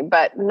to me,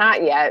 but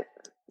not yet.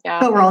 Yeah.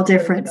 But we're all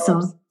different.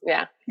 So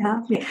yeah.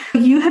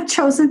 You have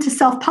chosen to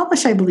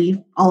self-publish, I believe,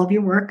 all of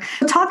your work.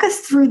 Talk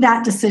us through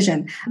that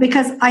decision,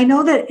 because I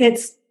know that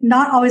it's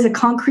not always a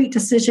concrete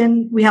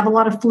decision. We have a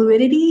lot of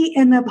fluidity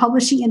in the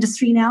publishing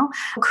industry now.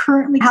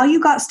 Currently, how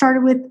you got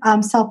started with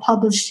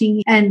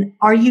self-publishing, and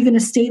are you going to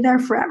stay there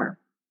forever?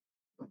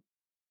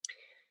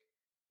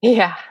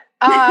 Yeah.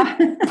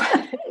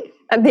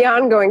 The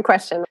ongoing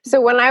question.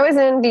 So when I was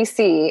in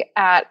DC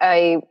at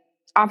a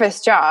office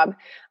job,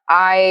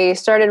 I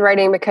started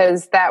writing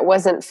because that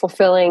wasn't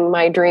fulfilling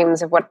my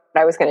dreams of what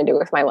I was going to do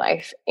with my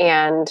life.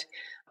 And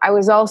I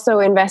was also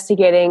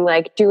investigating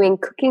doing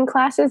cooking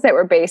classes that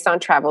were based on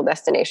travel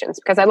destinations,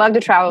 because I love to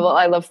travel.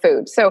 I love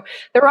food. So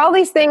there were all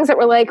these things that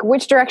were like,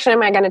 which direction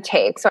am I going to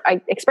take? So I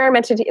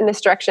experimented in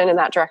this direction and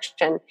that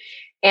direction.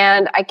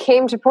 And I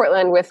came to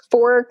Portland with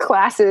 4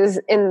 classes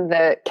in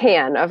the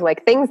can of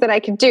things that I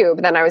could do.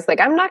 But then I was like,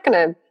 I'm not going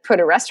to put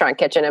a restaurant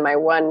kitchen in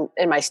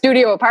my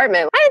studio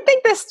apartment. I didn't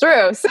think this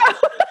through.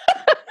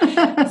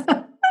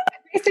 So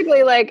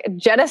basically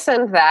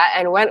jettisoned that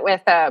and went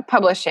with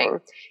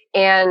publishing.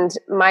 And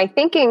my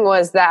thinking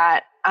was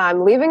that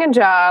I'm leaving a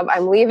job.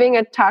 I'm leaving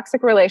a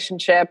toxic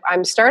relationship.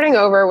 I'm starting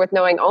over with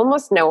knowing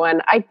almost no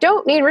one. I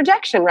don't need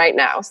rejection right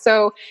now.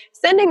 So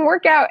sending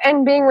work out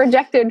and being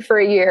rejected for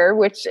a year,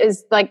 which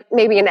is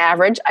maybe an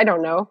average, I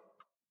don't know,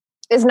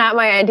 is not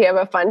my idea of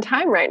a fun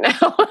time right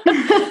now.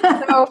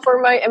 So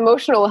for my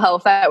emotional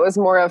health, that was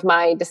more of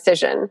my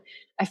decision.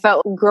 I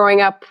felt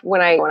growing up when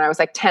I was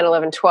 10,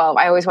 11, 12,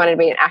 I always wanted to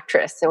be an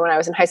actress. And when I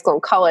was in high school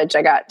and college,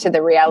 I got to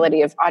the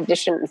reality of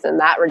auditions and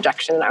that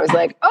rejection. And I was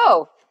like,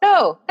 oh,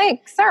 no,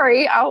 thanks.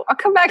 Sorry. I'll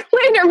come back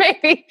later,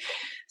 maybe.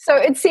 So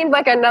it seemed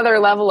like another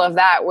level of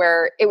that,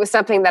 where it was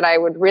something that I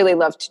would really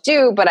love to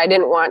do, but I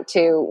didn't want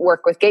to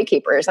work with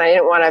gatekeepers. I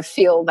didn't want to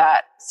feel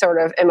that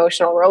sort of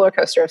emotional roller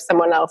coaster of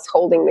someone else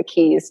holding the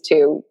keys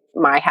to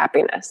my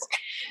happiness?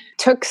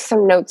 Took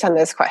some notes on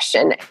this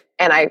question,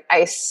 and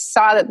I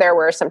saw that there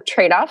were some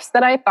trade-offs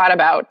that I thought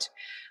about,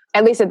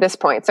 at least at this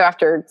point. So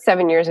after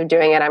 7 years of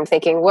doing it, I'm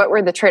thinking, what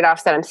were the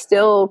trade-offs that I'm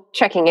still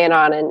checking in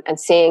on and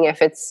seeing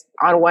if it's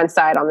on one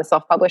side, on the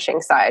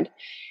self-publishing side.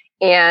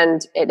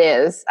 And it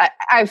is.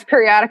 I've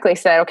periodically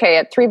said, okay,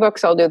 at 3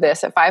 books, I'll do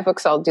this. At 5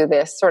 books, I'll do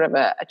this. Sort of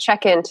a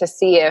check-in to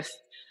see if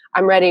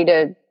I'm ready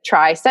to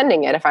try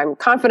sending it, if I'm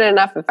confident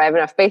enough, if I have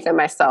enough faith in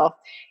myself.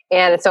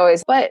 And it's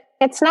always, but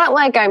it's not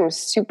like I'm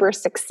super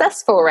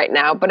successful right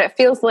now, but it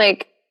feels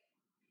like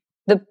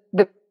the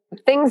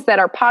things that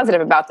are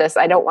positive about this,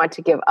 I don't want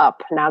to give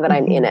up now that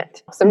I'm in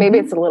it. So maybe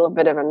it's a little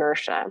bit of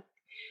inertia.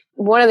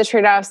 One of the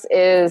trade-offs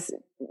is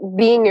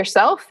being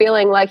yourself,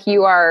 feeling like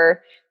you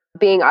are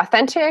being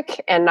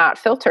authentic and not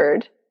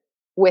filtered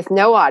with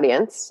no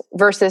audience,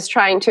 versus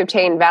trying to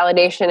obtain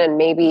validation and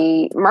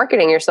maybe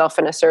marketing yourself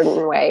in a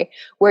certain way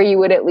where you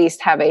would at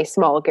least have a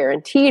small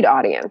guaranteed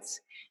audience.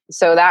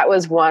 So that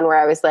was one where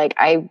I was like,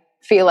 I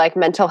feel like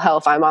mental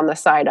health, I'm on the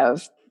side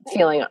of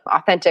feeling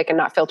authentic and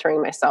not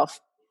filtering myself.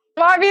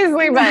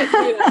 Obviously, but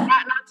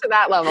not to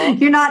that level.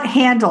 You're not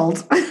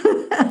handled.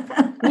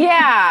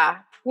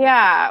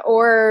 Yeah.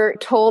 Or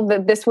told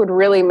that this would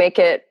really make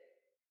it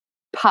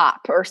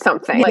pop or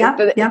something, like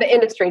the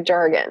industry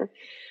jargon.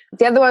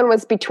 The other one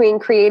was between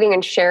creating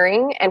and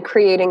sharing and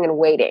creating and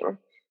waiting.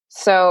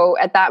 So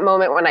at that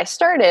moment when I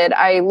started,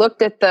 I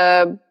looked at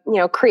the,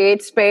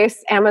 CreateSpace,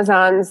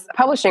 Amazon's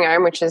publishing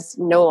arm, which is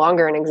no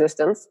longer in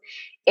existence,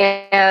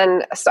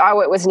 and saw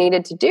what was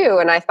needed to do.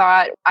 And I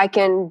thought, I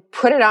can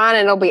put it on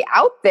and it'll be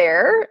out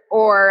there,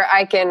 or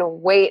I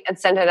can wait and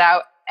send it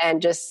out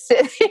and just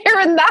sit here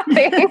and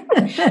nothing.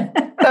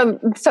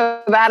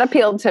 so that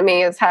appealed to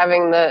me, as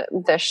having the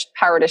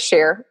power to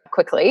share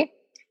quickly.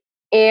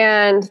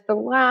 And the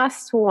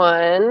last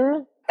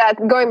one,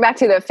 going back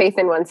to the faith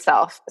in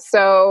oneself.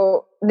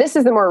 So this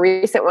is the more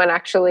recent one,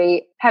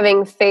 actually,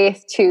 having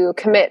faith to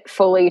commit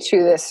fully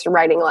to this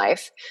writing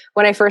life.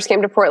 When I first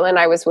came to Portland,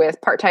 I was with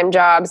part-time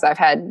jobs. I've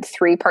had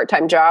 3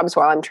 part-time jobs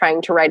while I'm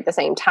trying to write at the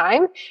same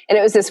time. And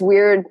it was this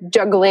weird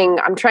juggling.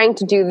 I'm trying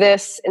to do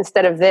this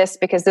instead of this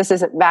because this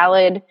isn't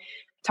valid. I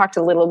talked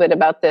a little bit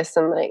about this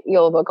in the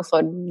Yola Vocal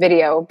Flow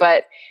video,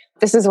 but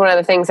this is one of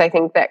the things I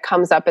think that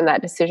comes up in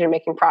that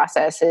decision-making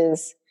process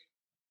is,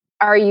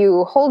 are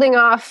you holding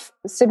off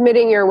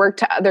submitting your work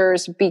to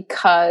others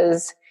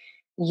because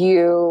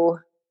you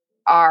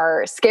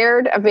are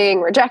scared of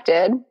being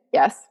rejected?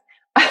 Yes.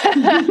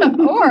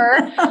 Or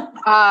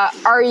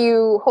are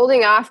you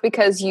holding off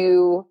because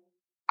you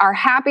are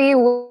happy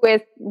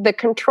with the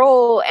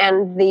control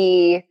and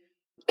the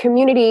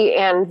community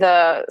and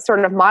the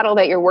sort of model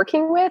that you're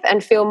working with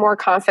and feel more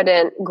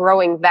confident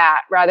growing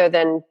that rather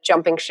than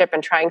jumping ship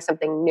and trying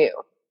something new?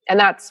 And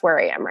that's where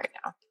I am right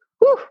now.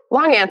 Whew,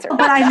 long answer.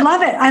 But I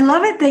love it. I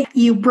love it that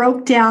you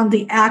broke down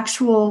the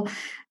actual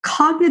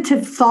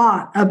cognitive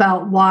thought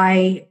about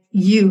why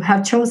you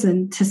have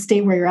chosen to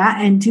stay where you're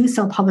at and do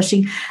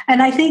self-publishing.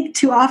 And I think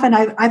too often,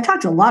 I've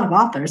talked to a lot of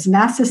authors and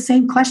asked the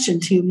same question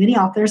to many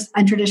authors,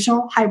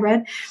 untraditional,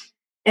 hybrid.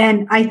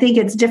 And I think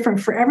it's different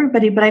for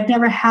everybody, but I've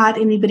never had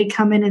anybody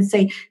come in and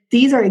say,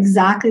 these are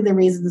exactly the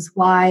reasons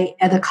why,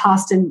 and the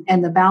cost and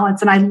the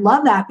balance. And I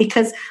love that,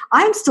 because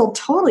I'm still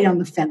totally on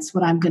the fence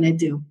what I'm going to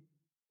do.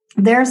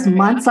 There's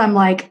months I'm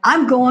like,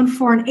 I'm going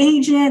for an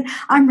agent.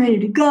 I'm ready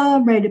to go.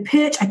 I'm ready to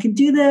pitch. I can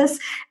do this.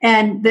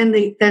 And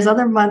then there's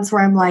other months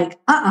where I'm like,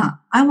 I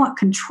want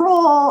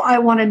control. I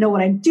want to know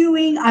what I'm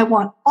doing. I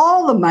want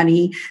all the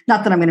money.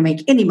 Not that I'm going to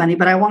make any money,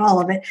 but I want all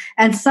of it.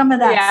 And some of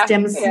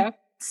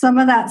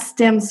that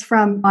stems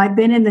from, I've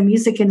been in the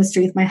music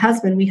industry with my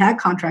husband. We had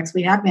contracts,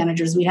 we had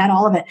managers, we had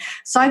all of it.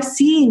 So I've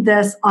seen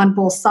this on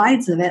both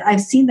sides of it.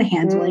 I've seen the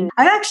handling.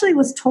 I actually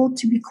was told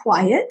to be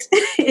quiet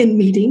in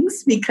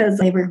meetings because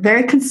they were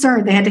very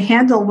concerned. They had to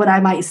handle what I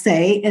might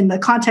say in the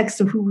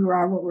context of who we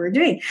are, what we were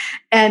doing.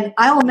 And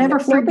I will never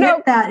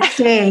forget that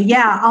day.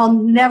 Yeah, I'll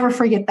never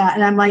forget that.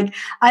 And I'm like,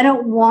 I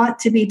don't want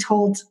to be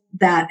told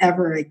that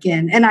ever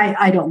again. And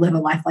I don't live a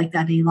life like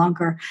that any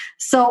longer.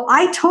 So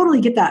I totally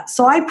get that.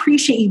 So I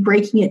appreciate you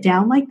breaking it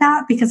down like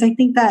that, because I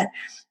think that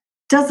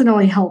doesn't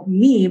only help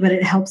me, but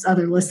it helps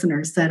other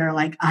listeners that are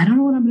like, I don't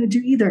know what I'm going to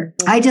do either.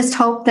 I just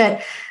hope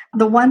that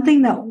the one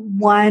thing that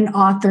one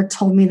author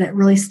told me that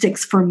really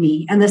sticks for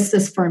me, and this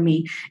is for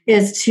me,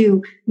 is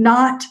to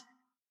not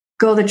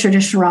go the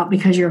traditional route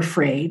because you're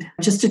afraid,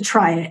 just to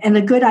try it. And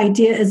the good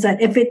idea is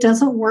that if it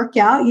doesn't work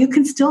out, you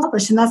can still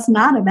publish. And that's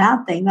not a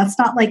bad thing. That's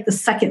not like the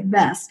second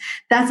best.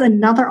 That's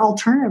another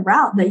alternative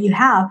route that you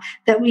have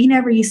that we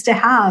never used to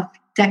have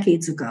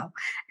decades ago.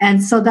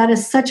 And so that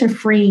is such a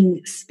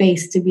freeing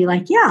space to be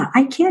like, yeah,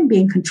 I can be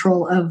in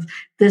control of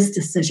this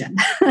decision.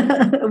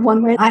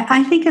 One way,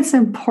 I think it's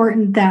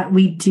important that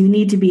we do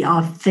need to be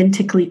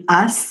authentically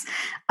us.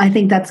 I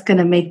think that's going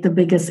to make the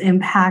biggest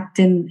impact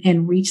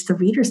and reach the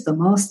readers the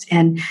most.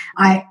 And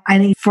I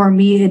think for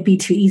me, it'd be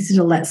too easy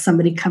to let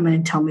somebody come in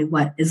and tell me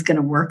what is going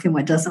to work and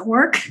what doesn't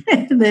work.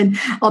 And then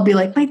I'll be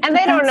like, and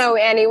they don't know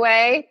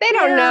anyway. They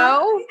don't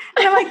know.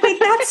 And I'm like, wait,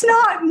 that's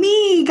not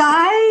me,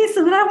 guys.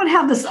 And then I would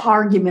have this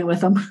argument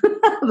with them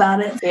about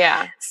it.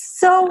 Yeah.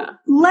 So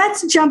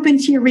let's jump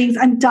into your readings.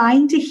 I'm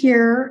dying to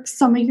hear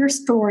some of your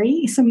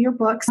story, some of your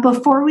books.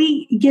 Before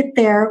we get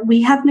there,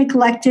 we have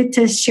neglected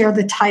to share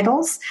the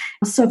titles.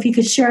 So if you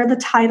could share the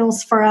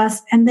titles for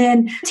us and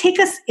then take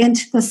us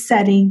into the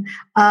setting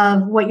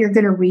of what you're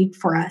going to read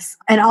for us.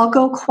 And I'll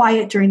go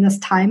quiet during this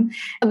time.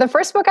 The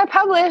first book I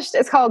published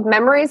is called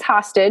Memories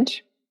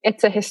Hostage.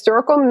 It's a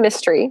historical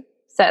mystery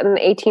set in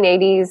the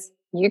 1880s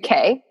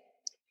UK.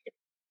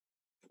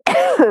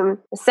 The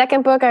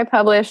second book I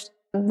published,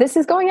 this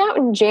is going out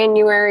in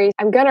January.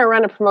 I'm going to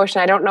run a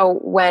promotion. I don't know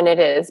when it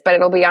is, but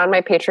it'll be on my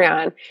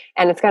Patreon,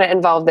 and it's going to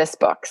involve this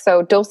book.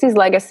 So Dulcie's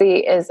Legacy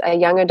is a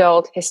young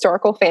adult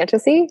historical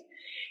fantasy,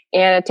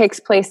 and it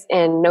takes place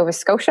in Nova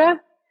Scotia.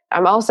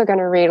 I'm also going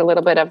to read a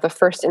little bit of the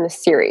first in the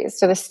series.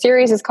 So the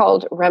series is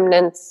called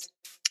Remnants.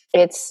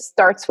 It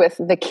starts with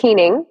the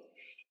Keening,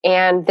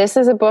 and this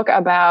is a book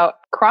about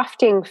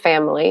crofting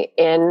family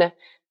in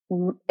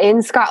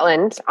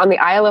Scotland on the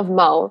Isle of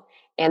Mull.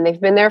 And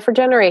they've been there for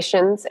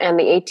generations, and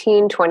the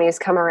 1820s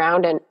come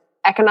around and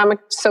economic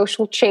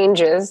social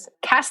changes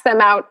cast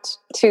them out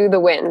to the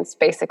winds,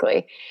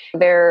 basically.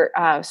 They're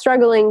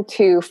struggling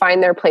to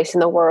find their place in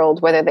the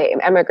world, whether they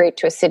emigrate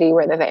to a city,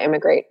 whether they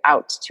emigrate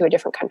out to a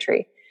different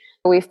country.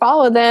 We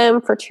follow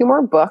them for 2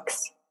 more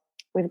books.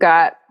 We've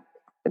got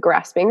The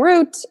Grasping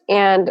Root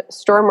and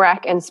Storm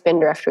Rack and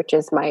Spindrift, which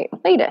is my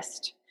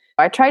latest.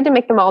 I tried to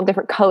make them all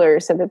different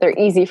colors so that they're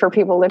easy for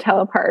people to tell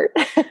apart.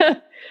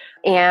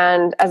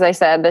 And as I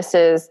said, this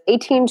is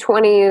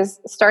 1820s,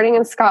 starting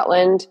in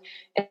Scotland.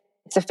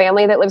 It's a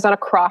family that lives on a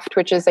croft,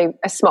 which is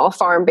a small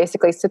farm,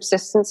 basically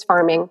subsistence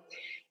farming.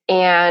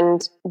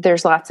 And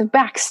there's lots of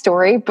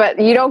backstory, but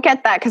you don't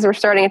get that because we're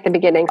starting at the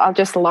beginning. I'll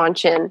just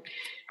launch in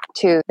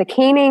to The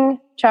Keening,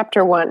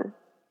 Chapter 1.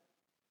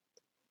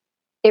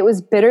 It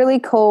was bitterly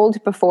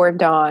cold before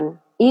dawn,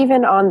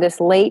 even on this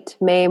late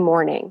May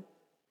morning.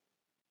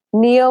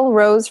 Neil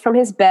rose from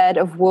his bed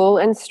of wool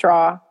and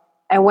straw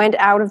and went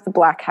out of the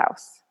black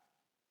house.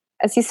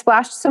 As he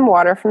splashed some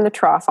water from the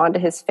trough onto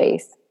his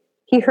face,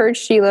 he heard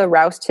Sheila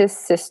roust his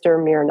sister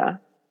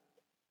Myrna.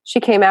 She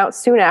came out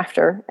soon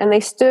after, and they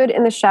stood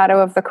in the shadow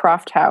of the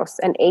croft house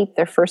and ate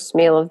their first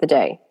meal of the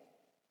day.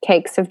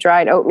 Cakes of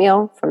dried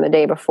oatmeal from the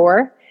day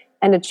before,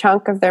 and a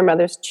chunk of their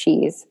mother's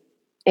cheese.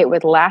 It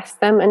would last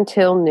them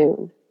until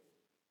noon.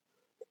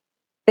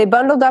 They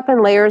bundled up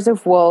in layers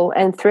of wool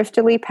and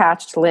thriftily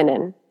patched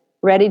linen,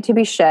 ready to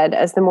be shed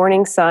as the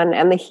morning sun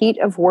and the heat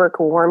of work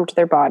warmed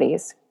their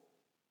bodies.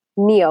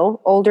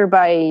 Neil, older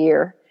by a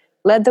year,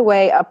 led the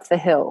way up the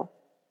hill.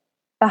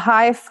 The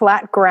high,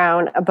 flat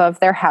ground above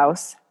their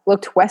house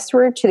looked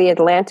westward to the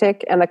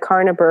Atlantic and the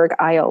Carnaberg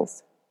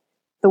Isles.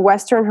 The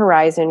western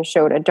horizon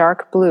showed a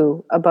dark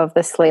blue above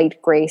the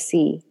slate-gray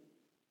sea.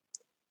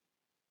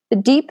 The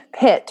deep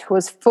pit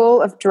was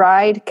full of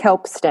dried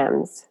kelp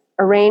stems,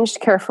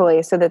 arranged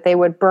carefully so that they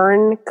would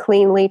burn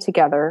cleanly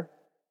together.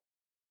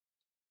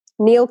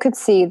 Neil could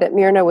see that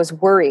Myrna was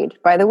worried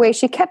by the way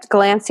she kept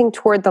glancing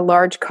toward the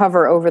large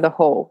cover over the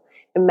hole,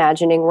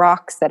 imagining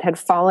rocks that had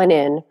fallen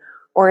in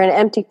or an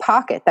empty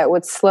pocket that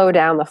would slow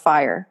down the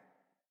fire.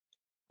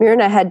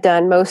 Myrna had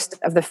done most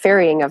of the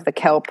ferrying of the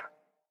kelp,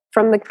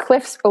 from the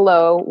cliffs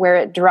below where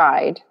it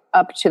dried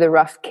up to the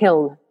rough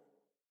kiln.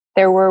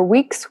 There were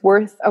weeks'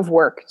 worth of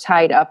work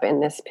tied up in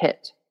this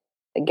pit.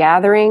 The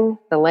gathering,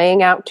 the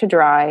laying out to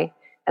dry,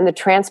 and the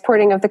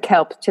transporting of the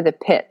kelp to the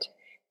pit,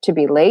 to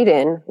be laid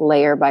in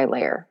layer by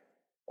layer.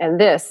 And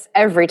this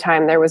every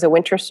time there was a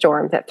winter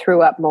storm that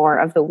threw up more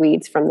of the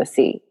weeds from the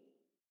sea.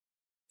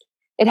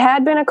 It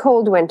had been a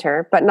cold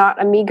winter, but not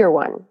a meager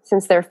one,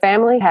 since their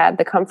family had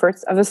the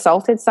comforts of a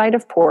salted side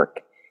of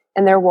pork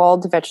and their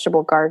walled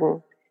vegetable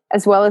garden,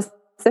 as well as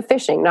the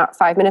fishing not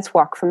 5 minutes'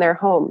 walk from their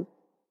home.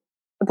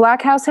 The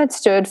Black House had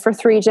stood for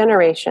 3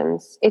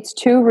 generations, its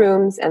 2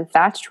 rooms and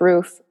thatched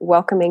roof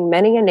welcoming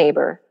many a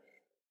neighbor,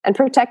 and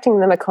protecting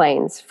the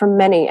McLeans from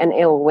many an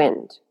ill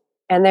wind.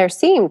 And there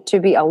seemed to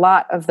be a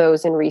lot of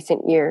those in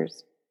recent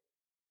years.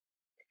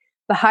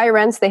 The high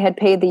rents they had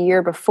paid the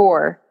year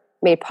before,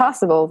 made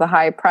possible the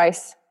high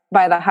price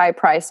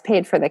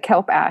paid for the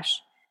kelp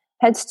ash,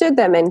 had stood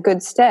them in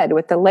good stead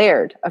with the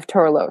Laird of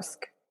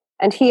Torlosk,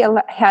 and he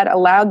had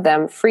allowed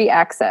them free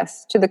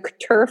access to the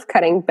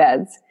turf-cutting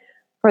beds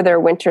for their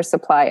winter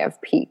supply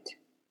of peat.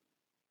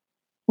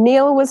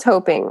 Neil was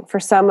hoping for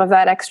some of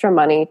that extra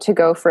money to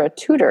go for a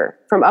tutor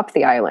from up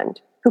the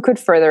island who could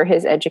further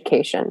his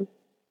education.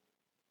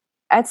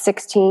 At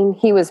 16,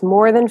 he was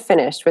more than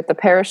finished with the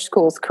parish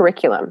school's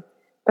curriculum,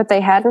 but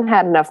they hadn't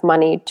had enough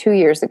money 2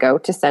 years ago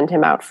to send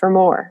him out for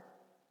more.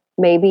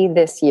 Maybe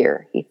this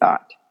year, he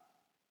thought.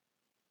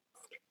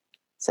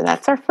 So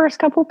that's our first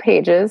couple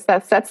pages.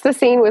 That sets the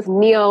scene with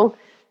Neil,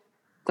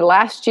 the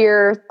last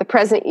year, the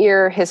present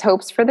year, his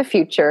hopes for the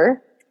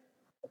future.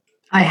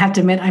 I have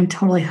to admit, I'm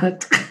totally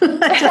hooked.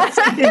 Just,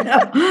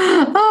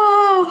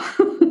 Oh.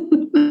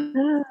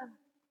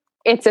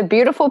 It's a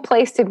beautiful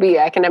place to be.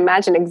 I can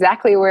imagine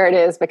exactly where it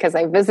is because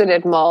I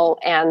visited Mull,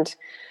 and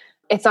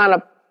it's on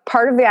a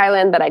part of the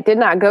island that I did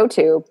not go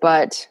to,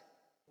 but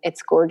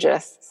it's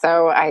gorgeous.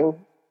 So I'm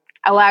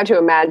allowed to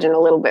imagine a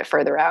little bit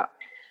further out.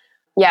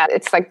 Yeah,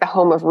 it's like the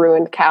home of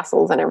ruined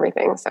castles and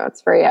everything. So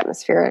it's very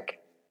atmospheric.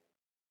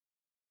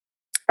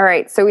 All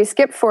right, so we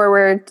skip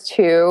forward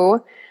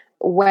to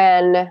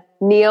when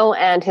Neil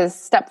and his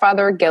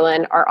stepfather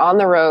Gillen are on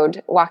the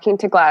road walking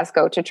to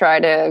Glasgow to try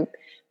to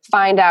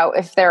find out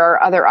if there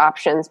are other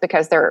options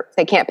because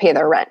they can't pay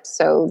their rent.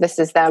 So this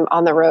is them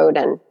on the road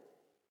and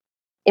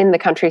in the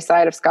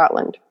countryside of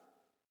Scotland.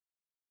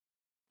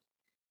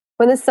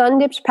 When the sun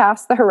dipped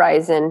past the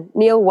horizon,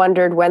 Neil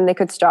wondered when they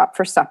could stop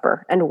for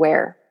supper and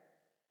where.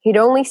 He'd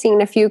only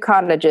seen a few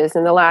cottages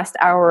in the last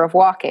hour of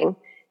walking,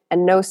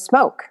 and no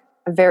smoke,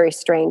 a very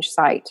strange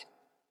sight.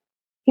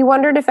 He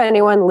wondered if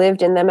anyone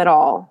lived in them at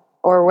all,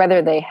 or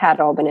whether they had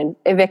all been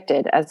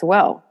evicted as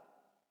well.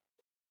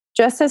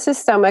 Just as his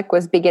stomach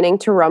was beginning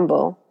to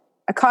rumble,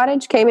 a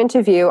cottage came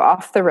into view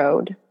off the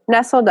road,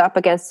 nestled up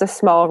against a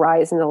small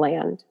rise in the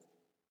land.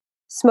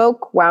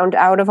 Smoke wound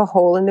out of a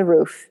hole in the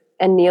roof,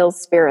 and Neil's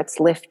spirits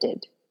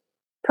lifted.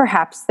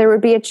 Perhaps there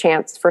would be a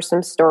chance for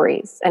some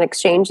stories, an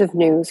exchange of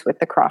news with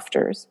the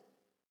Crofters.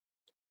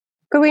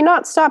 Could we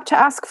not stop to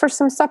ask for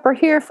some supper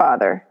here,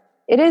 Father?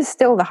 It is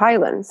still the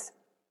Highlands.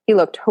 He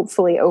looked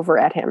hopefully over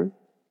at him.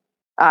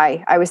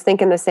 Aye, I was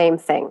thinking the same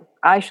thing.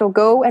 I shall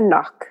go and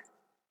knock.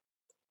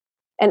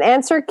 An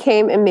answer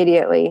came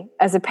immediately,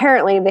 as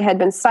apparently they had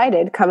been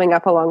sighted coming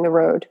up along the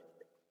road.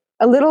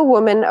 A little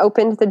woman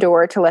opened the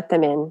door to let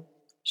them in.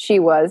 She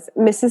was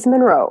Mrs.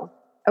 Munro,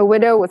 a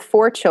widow with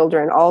 4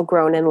 children, all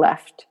grown and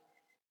left.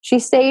 She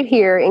stayed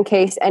here in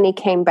case any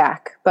came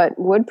back, but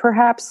would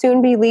perhaps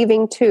soon be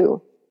leaving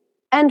too.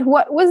 And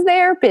what was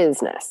their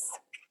business?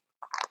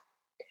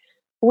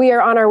 We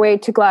are on our way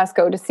to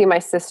Glasgow to see my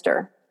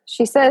sister.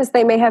 She says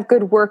they may have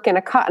good work in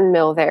a cotton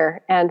mill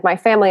there, and my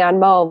family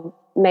on Mull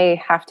may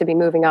have to be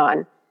moving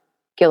on,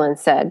 Gillen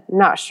said,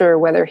 not sure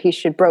whether he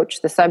should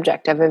broach the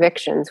subject of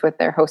evictions with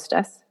their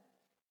hostess.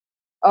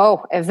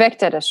 Oh,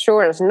 evicted as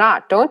sure as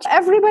not, don't you?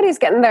 Everybody's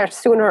getting there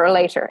sooner or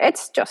later.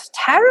 It's just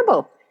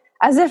terrible.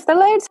 As if the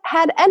laids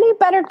had any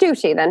better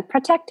duty than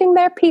protecting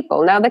their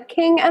people now the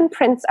king and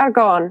prince are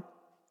gone.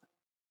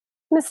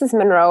 Mrs.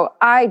 Munro,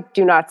 I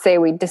do not say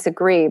we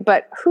disagree,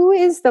 but who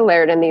is the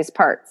laird in these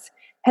parts?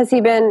 Has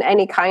he been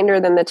any kinder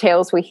than the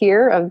tales we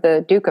hear of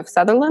the Duke of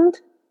Sutherland?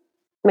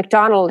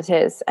 MacDonald it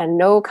is, and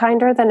no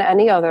kinder than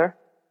any other.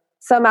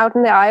 Some out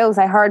in the Isles,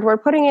 I heard, were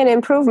putting in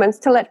improvements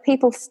to let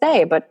people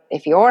stay, but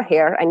if you're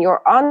here and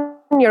you're on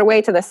your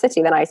way to the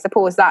city, then I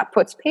suppose that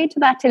puts paid to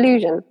that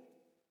illusion.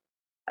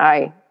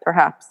 Aye,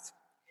 perhaps.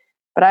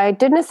 But I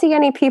didn't see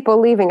any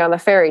people leaving on the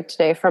ferry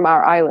today from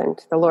our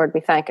island, the Lord be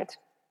thank it.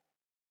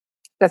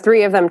 The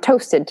 3 of them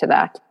toasted to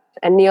that,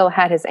 and Neil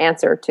had his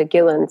answer to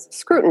Gillen's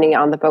scrutiny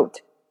on the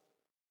boat.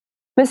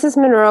 Mrs.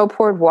 Munro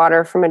poured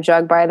water from a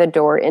jug by the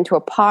door into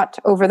a pot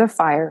over the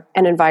fire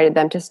and invited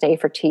them to stay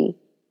for tea.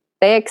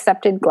 They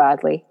accepted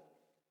gladly.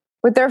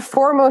 With their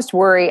foremost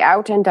worry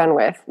out and done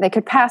with, they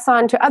could pass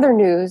on to other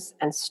news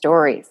and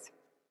stories.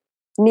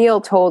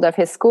 Neil told of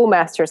his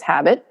schoolmaster's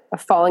habit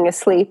of falling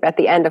asleep at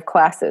the end of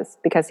classes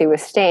because he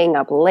was staying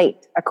up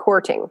late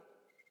a-courting.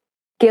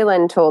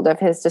 Gillen told of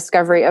his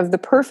discovery of the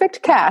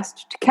perfect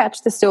cast to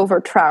catch the silver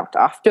trout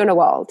off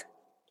Dunewald.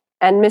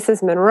 And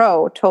Mrs.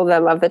 Munro told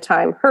them of the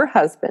time her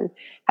husband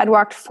had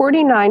walked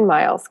 49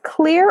 miles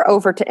clear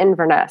over to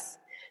Inverness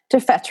to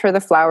fetch her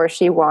the flowers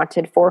she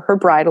wanted for her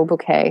bridal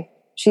bouquet.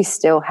 She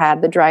still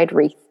had the dried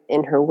wreath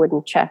in her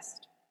wooden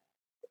chest.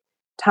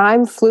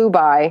 Time flew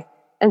by,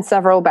 and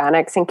several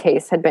bannocks and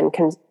cakes had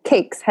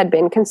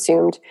been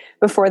consumed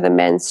before the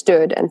men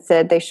stood and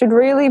said they should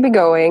really be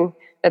going,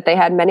 that they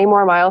had many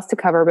more miles to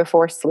cover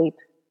before sleep.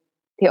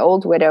 The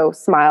old widow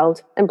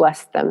smiled and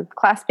blessed them,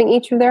 clasping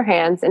each of their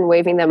hands and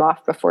waving them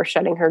off before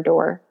shutting her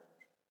door.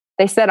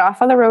 They set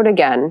off on the road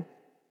again.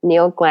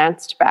 Neil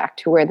glanced back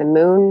to where the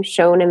moon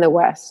shone in the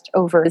west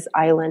over his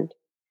island.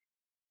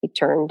 He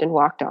turned and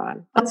walked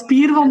on. That's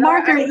beautiful.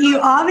 Margaret, you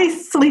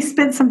obviously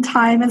spent some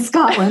time in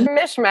Scotland.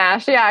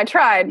 Mishmash. Yeah, I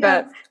tried,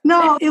 but...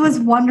 No, it was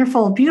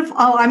wonderful. Beautiful.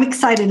 Oh, I'm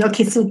excited.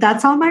 Okay, so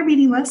that's on my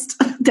reading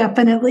list.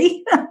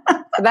 Definitely.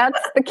 That's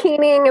the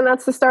Keening, and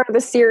that's the start of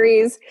the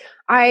series.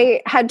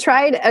 I had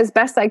tried as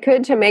best I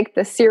could to make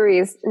the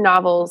series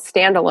novel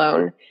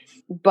standalone,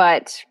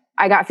 but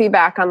I got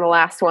feedback on the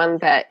last one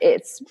that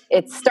it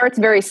starts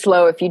very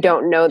slow if you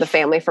don't know the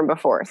family from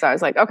before. So I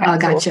was like, okay, so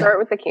we'll start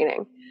with the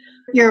Keening.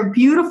 You're a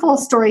beautiful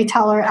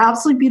storyteller,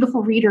 absolutely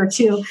beautiful reader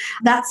too.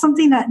 That's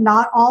something that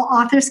not all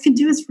authors can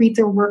do, is read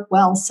their work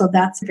well. So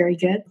that's very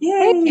good. Yay.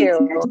 Thank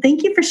you.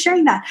 Thank you for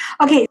sharing that.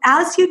 Okay,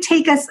 as you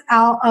take us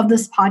out of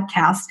this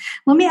podcast,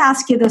 let me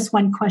ask you this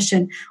one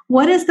question.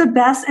 What is the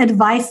best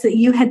advice that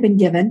you had been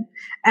given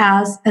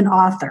as an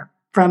author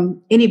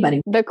from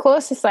anybody? The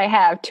closest I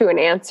have to an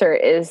answer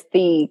is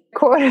the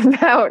quote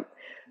about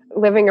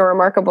living a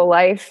remarkable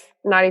life,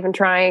 not even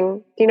trying.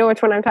 Do you know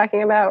which one I'm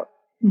talking about?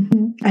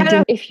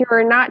 Mm-hmm. If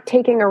you're not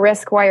taking a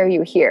risk, why are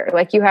you here?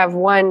 Like, you have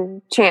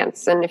one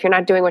chance, and if you're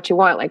not doing what you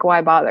want, like,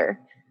 why bother?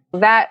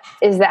 That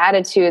is the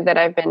attitude that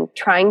I've been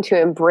trying to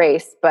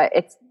embrace, but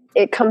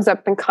it comes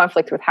up in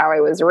conflict with how I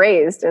was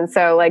raised. And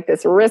so, like,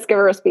 this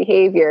risk-averse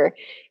behavior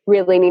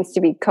really needs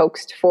to be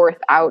coaxed forth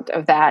out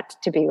of that,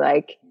 to be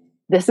like,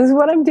 this is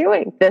what I'm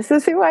doing. This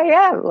is who I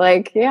am.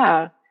 Like,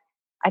 yeah.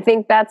 I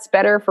think that's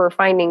better for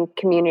finding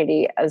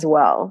community as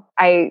well.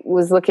 I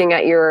was looking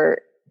at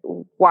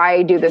why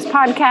I do this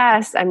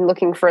podcast. I'm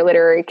looking for a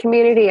literary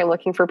community. I'm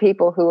looking for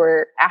people who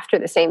are after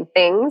the same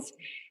things.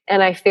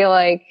 And I feel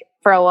like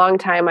for a long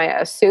time, I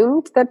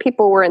assumed that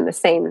people were in the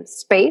same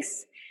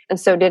space, and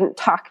so didn't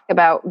talk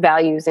about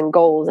values and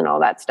goals and all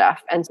that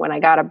stuff. And when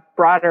I got a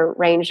broader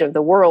range of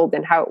the world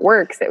and how it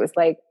works, it was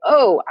like,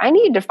 oh, I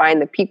need to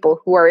find the people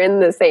who are in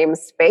the same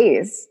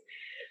space.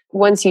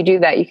 Once you do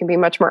that, you can be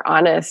much more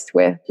honest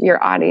with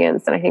your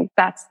audience. And I think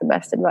that's the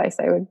best advice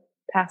I would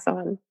pass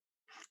on.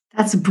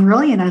 That's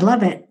brilliant. I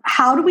love it.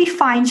 How do we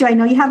find you? I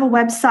know you have a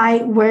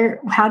website.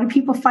 How do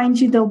people find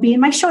you? They'll be in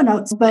my show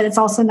notes, but it's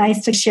also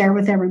nice to share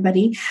with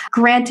everybody.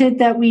 Granted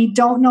that we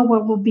don't know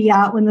what will be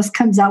out when this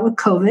comes out with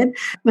COVID.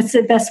 What's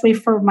the best way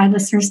for my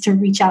listeners to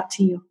reach out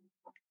to you?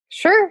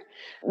 Sure.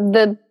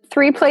 The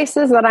 3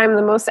 places that I'm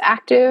the most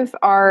active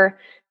are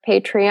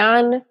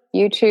Patreon,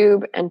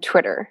 YouTube, and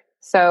Twitter.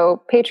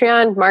 So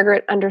Patreon,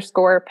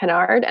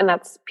 Margaret_Pinard, and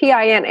that's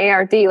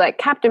PINARD, like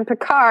Captain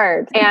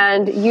Picard.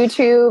 And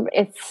YouTube,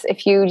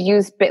 if you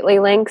use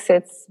Bitly links,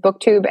 it's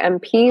BookTube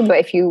MP. But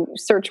if you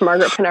search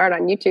Margaret Pinard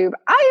on YouTube,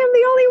 I am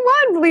the only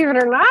one, believe it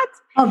or not.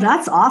 Oh,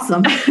 that's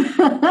awesome.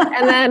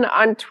 And then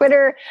on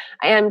Twitter,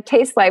 I am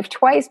Taste Life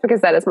Twice,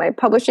 because that is my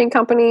publishing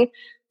company.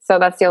 So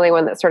that's the only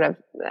one that sort of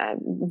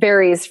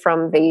varies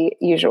from the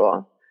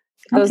usual.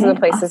 Those are the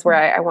places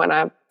where I want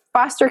to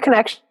foster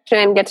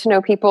connection, get to know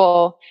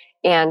people,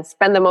 and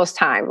spend the most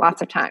time,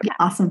 lots of time.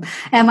 Awesome.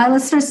 And my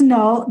listeners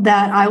know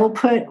that I will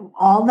put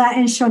all that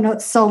in show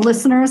notes. So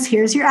listeners,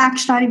 here's your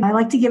action item. I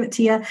like to give it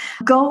to you.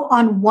 Go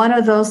on one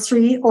of those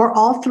 3 or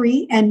all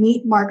 3 and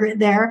meet Margaret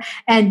there,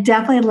 and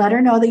definitely let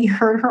her know that you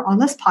heard her on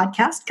this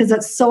podcast, because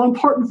that's so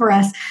important for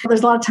us.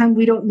 There's a lot of time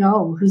we don't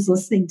know who's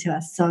listening to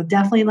us. So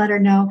definitely let her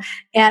know.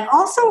 And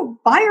also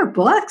buy her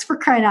books, for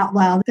crying out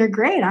loud. They're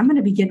great. I'm going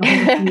to be getting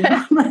hold of you.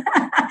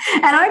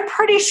 And I'm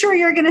pretty sure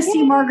you're going to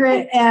see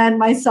Margaret and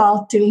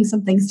myself doing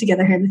some things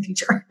together here in the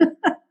future.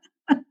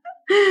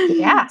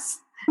 Yes.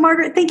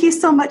 Margaret, thank you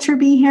so much for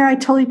being here. I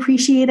totally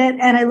appreciate it.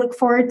 And I look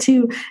forward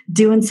to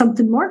doing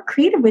something more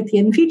creative with you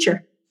in the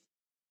future.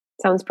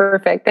 Sounds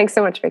perfect. Thanks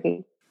so much,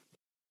 Vicki.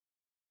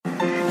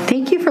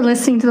 Thank you for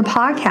listening to the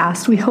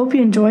podcast. We hope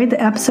you enjoyed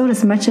the episode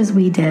as much as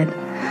we did.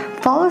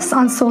 Follow us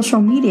on social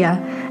media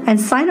and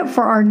sign up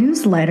for our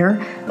newsletter.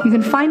 You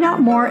can find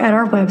out more at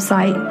our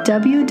website,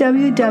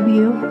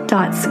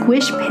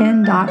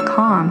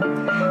 www.squishpin.com.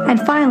 And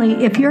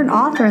finally, if you're an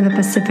author in the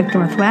Pacific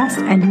Northwest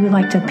and you would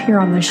like to appear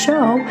on the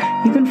show,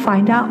 you can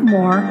find out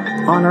more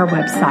on our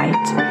website.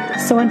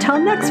 So until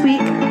next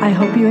week, I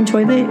hope you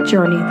enjoy the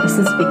journey. This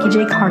is Vicki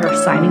J. Carter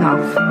signing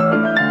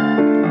off.